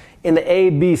things in the A,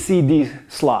 B, C, D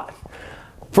slot.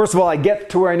 First of all, I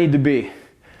get to where I need to be.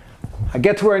 I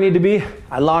get to where I need to be,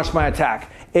 I launch my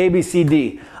attack. A, B, C,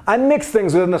 D. I mix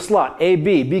things within the slot. A,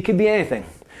 B. B could be anything.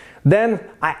 Then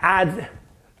I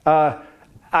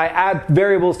add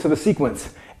variables to the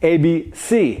sequence. A, B,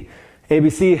 C. A, B,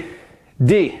 C,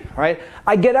 D. Right?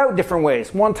 I get out different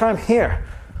ways. 1 time here.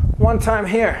 1 time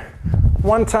here.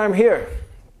 1 time here.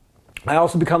 I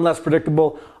also become less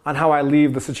predictable on how I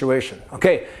leave the situation.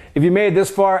 Okay, if you made it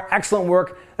this far, excellent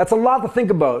work. That's a lot to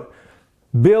think about.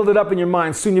 Build it up in your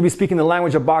mind. Soon you'll be speaking the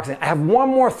language of boxing. I have one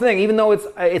more thing, even though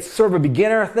it's sort of a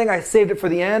beginner thing. I saved it for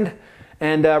the end,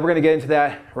 and we're going to get into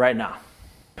that right now.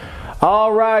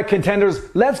 All right,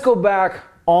 contenders, let's go back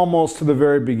almost to the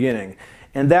very beginning,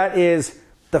 and that is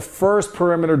the first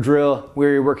perimeter drill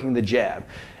where you're working the jab.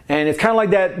 And it's kind of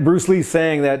like that Bruce Lee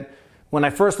saying that when I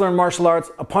first learned martial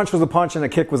arts, a punch was a punch and a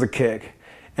kick was a kick.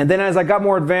 And then as I got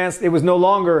more advanced, it was no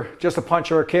longer just a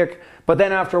punch or a kick, but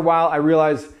then after a while I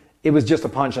realized it was just a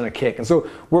punch and a kick. And so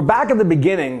we're back at the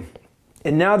beginning,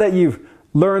 and now that you've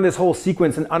learned this whole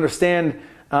sequence and understand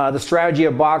the strategy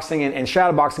of boxing and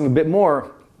shadow boxing a bit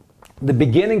more, the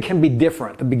beginning can be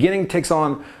different. The beginning takes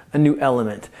on a new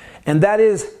element, and that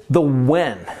is the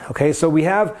when. Okay, so we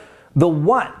have the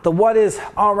what. The what is,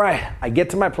 all right, I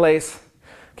get to my place.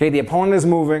 Okay, the opponent is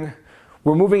moving.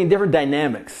 We're moving in different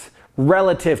dynamics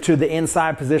relative to the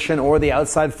inside position or the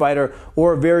outside fighter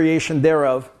or a variation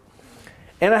thereof.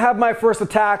 And I have my first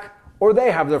attack, or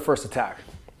they have their first attack.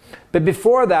 But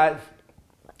before that,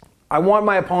 I want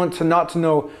my opponent to not to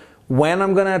know when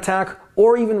I'm going to attack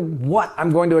or even what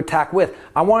I'm going to attack with.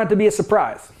 I want it to be a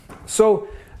surprise. So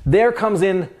there comes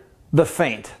in the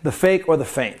feint, the fake or the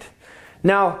feint.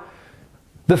 Now,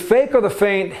 the fake or the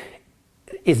feint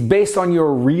is based on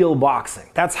your real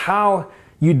boxing. That's how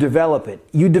you develop it.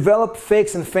 You develop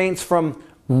fakes and feints from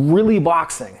really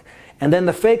boxing. And then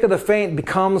the fake or the feint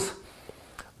becomes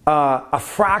a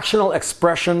fractional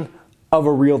expression of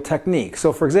a real technique.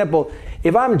 So for example,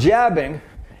 if I'm jabbing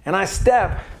and I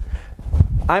step,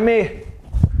 I may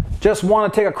just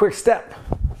want to take a quick step.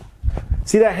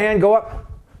 See that hand go up?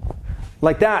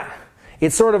 Like that.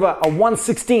 It's sort of a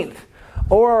 1/16.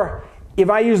 Or if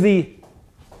I use the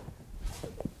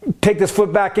take this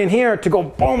foot back in here to go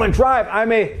boom and drive. I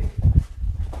may,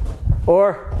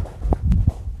 or,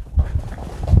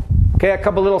 okay, a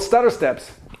couple little stutter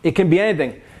steps. It can be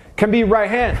anything. It can be right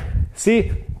hand.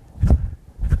 See?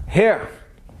 Here.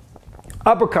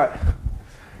 Uppercut.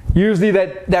 Usually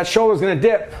that shoulder's gonna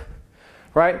dip,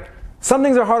 right? Some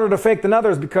things are harder to fake than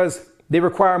others because they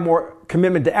require more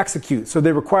commitment to execute. So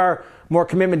they require more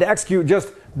commitment to execute.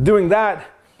 Just doing that,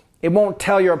 it won't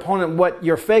tell your opponent what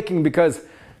you're faking because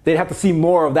they'd have to see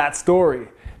more of that story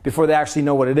before they actually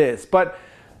know what it is. But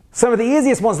some of the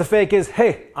easiest ones to fake is,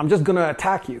 hey, I'm just gonna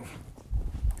attack you.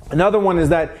 Another one is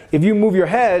that if you move your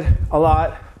head a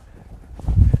lot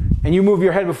and you move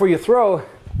your head before you throw,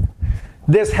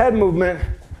 this head movement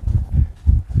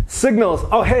signals,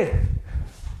 oh, hey,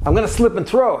 I'm gonna slip and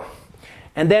throw.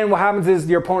 And then what happens is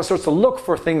your opponent starts to look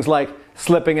for things like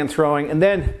slipping and throwing, and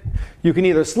then you can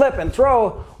either slip and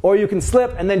throw, or you can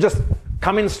slip and then just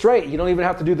come in straight. You don't even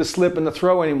have to do the slip and the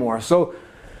throw anymore. So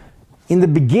in the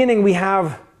beginning, we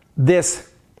have this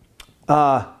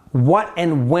what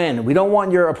and when. We don't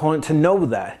want your opponent to know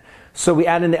that. So we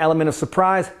add in the element of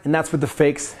surprise, and that's with the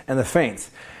fakes and the feints.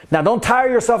 Now, don't tire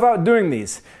yourself out doing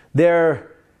these.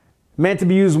 They're meant to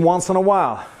be used once in a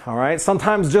while, all right?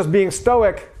 Sometimes just being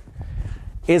stoic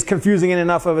is confusing in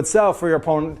enough of itself for your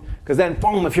opponent, because then,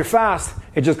 boom, if you're fast,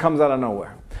 it just comes out of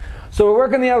nowhere. So we're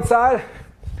working the outside.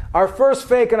 Our first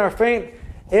fake and our feint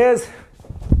is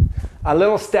a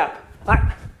little step.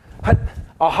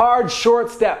 A hard, short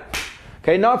step.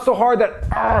 Okay, not so hard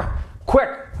that, quick.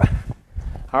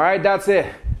 All right, that's it.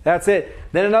 That's it.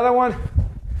 Then another one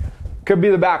could be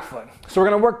the back foot. So we're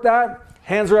gonna work that.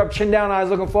 Hands are up, chin down, eyes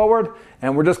looking forward,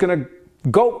 and we're just gonna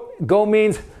go. Go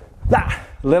means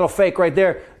little fake right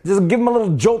there. Just give them a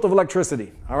little jolt of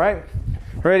electricity, all right?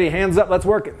 Ready, hands up, let's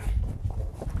work it.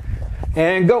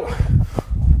 And go.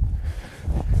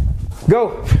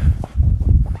 Go.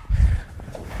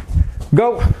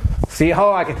 Go. See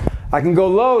how I can go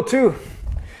low too.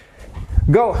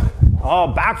 Go. Oh,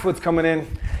 back foot's coming in.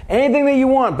 Anything that you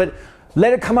want, but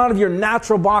let it come out of your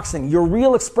natural boxing, your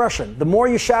real expression. The more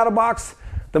you shadow box,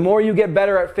 the more you get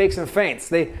better at fakes and feints.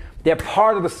 They're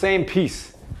part of the same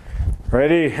piece.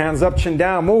 Ready, hands up, chin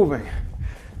down, moving.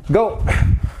 Go.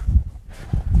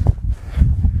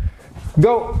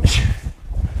 Go.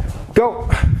 Go.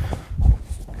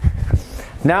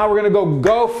 Now we're gonna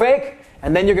go fake,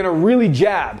 and then you're gonna really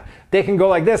jab. They can go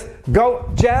like this,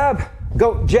 go, jab,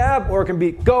 or it can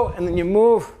be go, and then you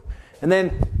move, and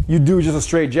then you do just a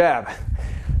straight jab.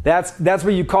 That's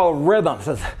what you call rhythm.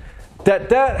 So it's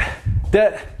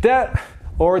that,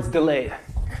 or it's delayed.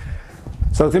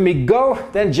 So it's gonna be go,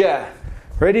 then jab.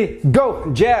 Ready?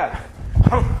 Go, jab.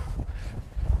 All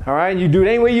right, you do it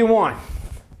any way you want.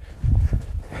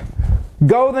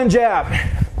 Go, then jab.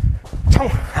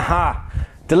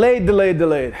 Delayed, delayed,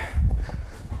 delayed.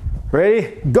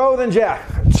 Ready? Go, then jab.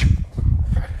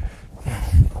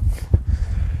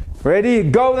 Ready?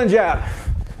 Go, then jab.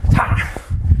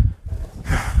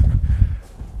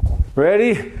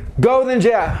 Ready? Go, then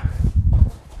jab.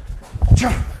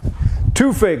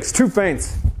 Two fakes, two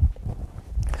feints.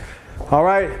 All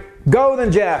right, go,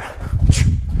 then jab.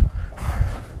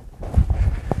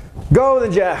 Go,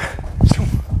 then jab.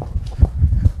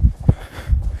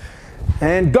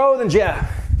 And go, then jab.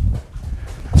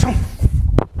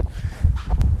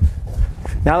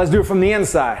 Now let's do it from the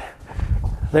inside.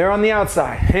 They're on the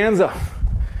outside, hands up.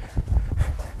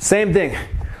 Same thing.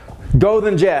 Go,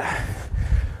 then jab.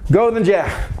 Go, then jab.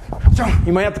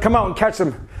 You might have to come out and catch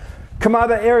them. Come out of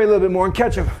that area a little bit more and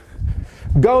catch them.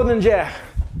 Go, then jab.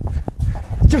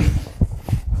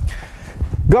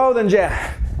 Go, then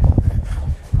jab.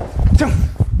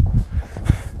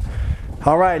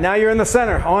 All right, now you're in the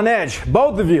center, on edge,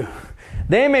 both of you.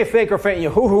 They may fake or feint you.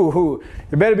 Hoo, hoo, hoo.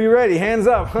 You better be ready, hands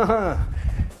up.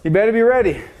 You better be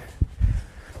ready.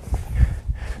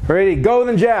 Ready, go,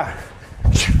 then jab.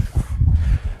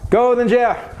 Go, then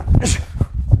jab.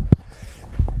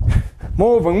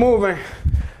 Moving, moving.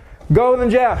 Go, then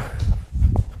jab.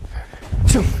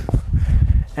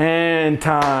 And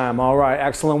time. All right,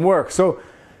 excellent work. So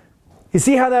you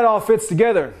see how that all fits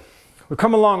together. We've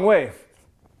come a long way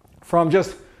from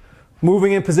just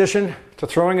moving in position to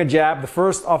throwing a jab, the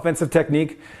first offensive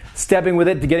technique, stepping with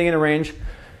it to getting in a range,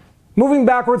 moving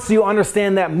backwards so you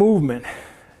understand that movement.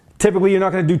 Typically, you're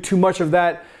not going to do too much of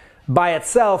that by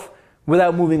itself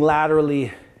without moving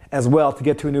laterally as well to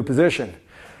get to a new position.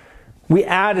 We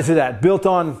added to that, built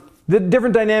on the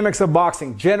different dynamics of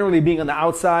boxing, generally being on the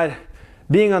outside,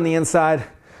 being on the inside,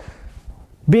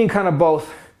 being kind of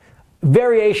both,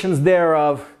 variations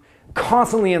thereof,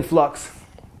 constantly in flux,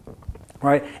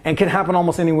 right? And can happen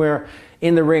almost anywhere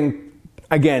in the ring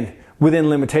again, within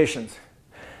limitations.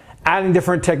 Adding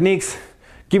different techniques,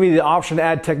 give you the option to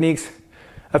add techniques.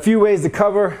 A few ways to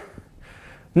cover,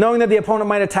 knowing that the opponent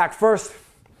might attack first,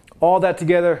 all that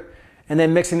together, and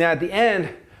then mixing that at the end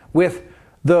with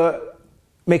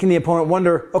making the opponent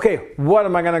wonder, okay, what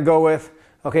am I gonna go with?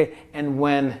 Okay, and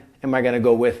when am I gonna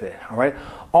go with it, all right?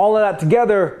 All of that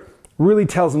together really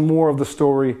tells more of the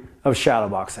story of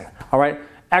shadowboxing, all right?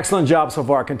 Excellent job so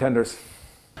far, contenders.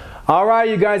 All right,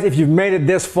 you guys, if you've made it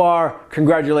this far,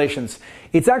 congratulations.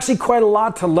 It's actually quite a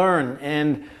lot to learn,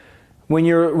 and when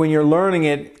you're learning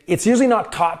it, it's usually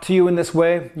not taught to you in this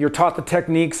way. You're taught the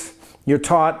techniques, you're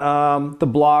taught the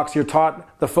blocks, you're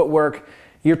taught the footwork,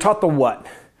 you're taught the what.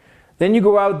 Then you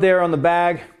go out there on the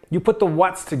bag, you put the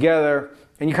whats together,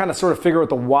 and you kind of sort of figure out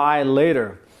the why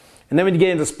later. And then when you get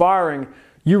into sparring,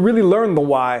 you really learn the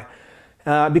why.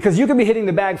 Because you could be hitting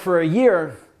the bag for a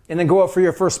year and then go out for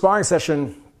your first sparring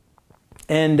session.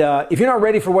 And if you're not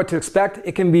ready for what to expect,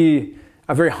 it can be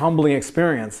a very humbling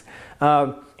experience.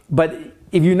 But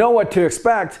if you know what to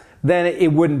expect, then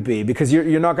it wouldn't be, because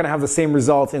you're not going to have the same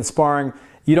results in sparring.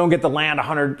 You don't get to land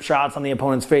 100 shots on the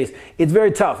opponent's face. It's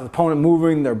very tough. The opponent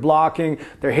moving, they're blocking,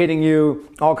 they're hitting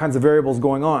you, all kinds of variables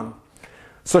going on.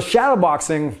 So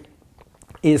shadowboxing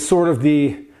is sort of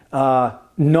the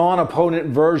non-opponent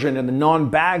version and the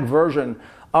non-bag version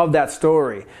of that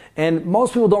story. And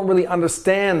most people don't really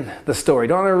understand the story,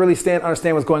 don't really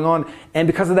understand what's going on, and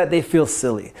because of that they feel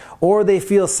silly. Or they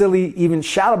feel silly even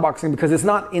shadowboxing because it's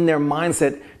not in their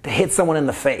mindset to hit someone in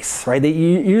the face, right?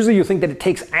 Usually you think that it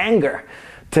takes anger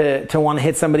to want to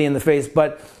hit somebody in the face,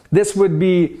 but this would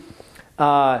be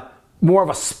more of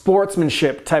a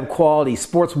sportsmanship type quality,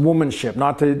 sportswomanship,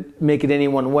 not to make it any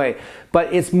one way,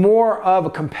 but it's more of a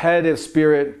competitive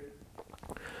spirit.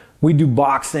 We do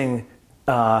boxing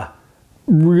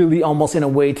really almost in a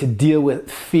way to deal with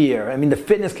fear. I mean, the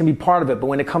fitness can be part of it, but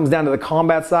when it comes down to the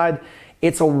combat side,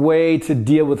 it's a way to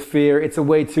deal with fear. It's a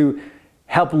way to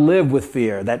help live with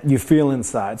fear that you feel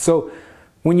inside. So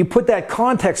when you put that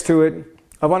context to it,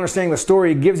 of understanding the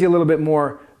story, it gives you a little bit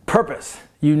more purpose.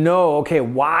 You know, okay,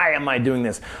 why am I doing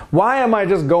this? Why am I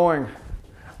just going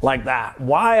like that?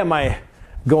 Why am I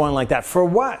going like that? For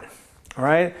what? All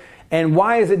right? And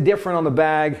why is it different on the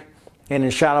bag and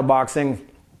in shadowboxing?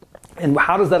 And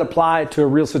how does that apply to a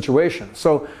real situation?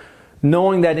 So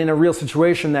knowing that in a real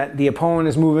situation that the opponent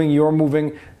is moving, you're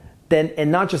moving, then,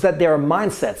 and not just that, there are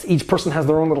mindsets. Each person has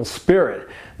their own little spirit.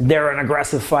 They're an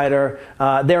aggressive fighter,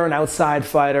 they're an outside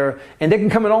fighter, and they can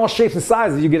come in all shapes and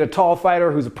sizes. You get a tall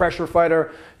fighter who's a pressure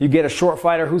fighter, you get a short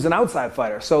fighter who's an outside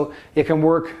fighter. So it can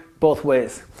work both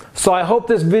ways. So I hope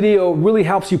this video really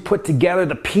helps you put together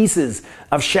the pieces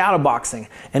of shadowboxing.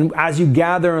 And as you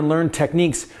gather and learn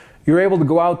techniques, you're able to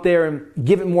go out there and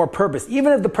give it more purpose.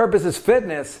 Even if the purpose is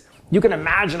fitness, you can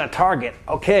imagine a target.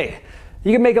 Okay,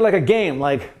 you can make it like a game,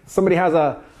 like somebody has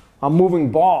a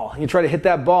moving ball. You try to hit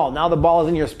that ball. Now the ball is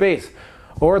in your space.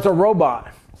 Or it's a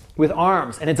robot with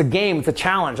arms, and it's a game, it's a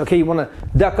challenge. Okay, you want to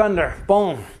duck under,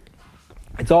 boom.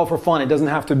 It's all for fun. It doesn't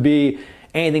have to be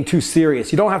anything too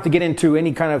serious. You don't have to get into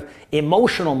any kind of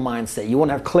emotional mindset. You want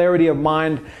to have clarity of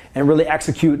mind and really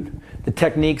execute the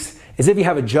techniques as if you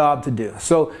have a job to do.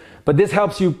 So, but this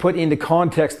helps you put into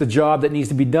context the job that needs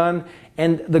to be done.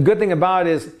 And the good thing about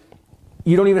it is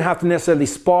you don't even have to necessarily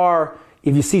spar.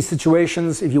 If you see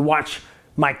situations, if you watch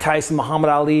Mike Tyson, Muhammad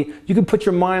Ali, you can put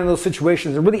your mind in those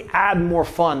situations and really add more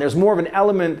fun. There's more of an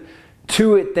element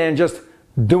to it than just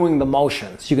doing the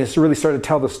motions. You can really start to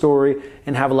tell the story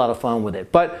and have a lot of fun with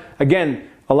it. But again,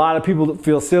 a lot of people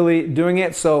feel silly doing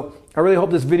it, so I really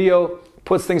hope this video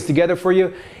puts things together for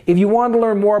you. If you want to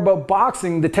learn more about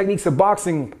boxing, the techniques of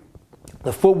boxing,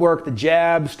 the footwork, the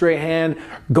jab, straight hand,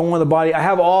 going with the body, I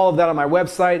have all of that on my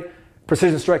website,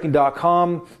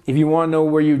 precisionstriking.com. If you want to know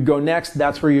where you'd go next,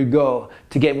 that's where you'd go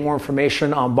to get more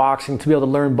information on boxing, to be able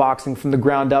to learn boxing from the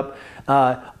ground up,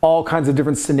 all kinds of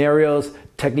different scenarios,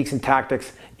 techniques and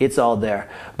tactics, it's all there.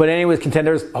 But anyways,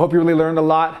 contenders, I hope you really learned a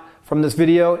lot from this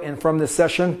video and from this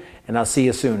session, and I'll see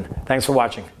you soon. Thanks for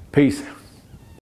watching. Peace.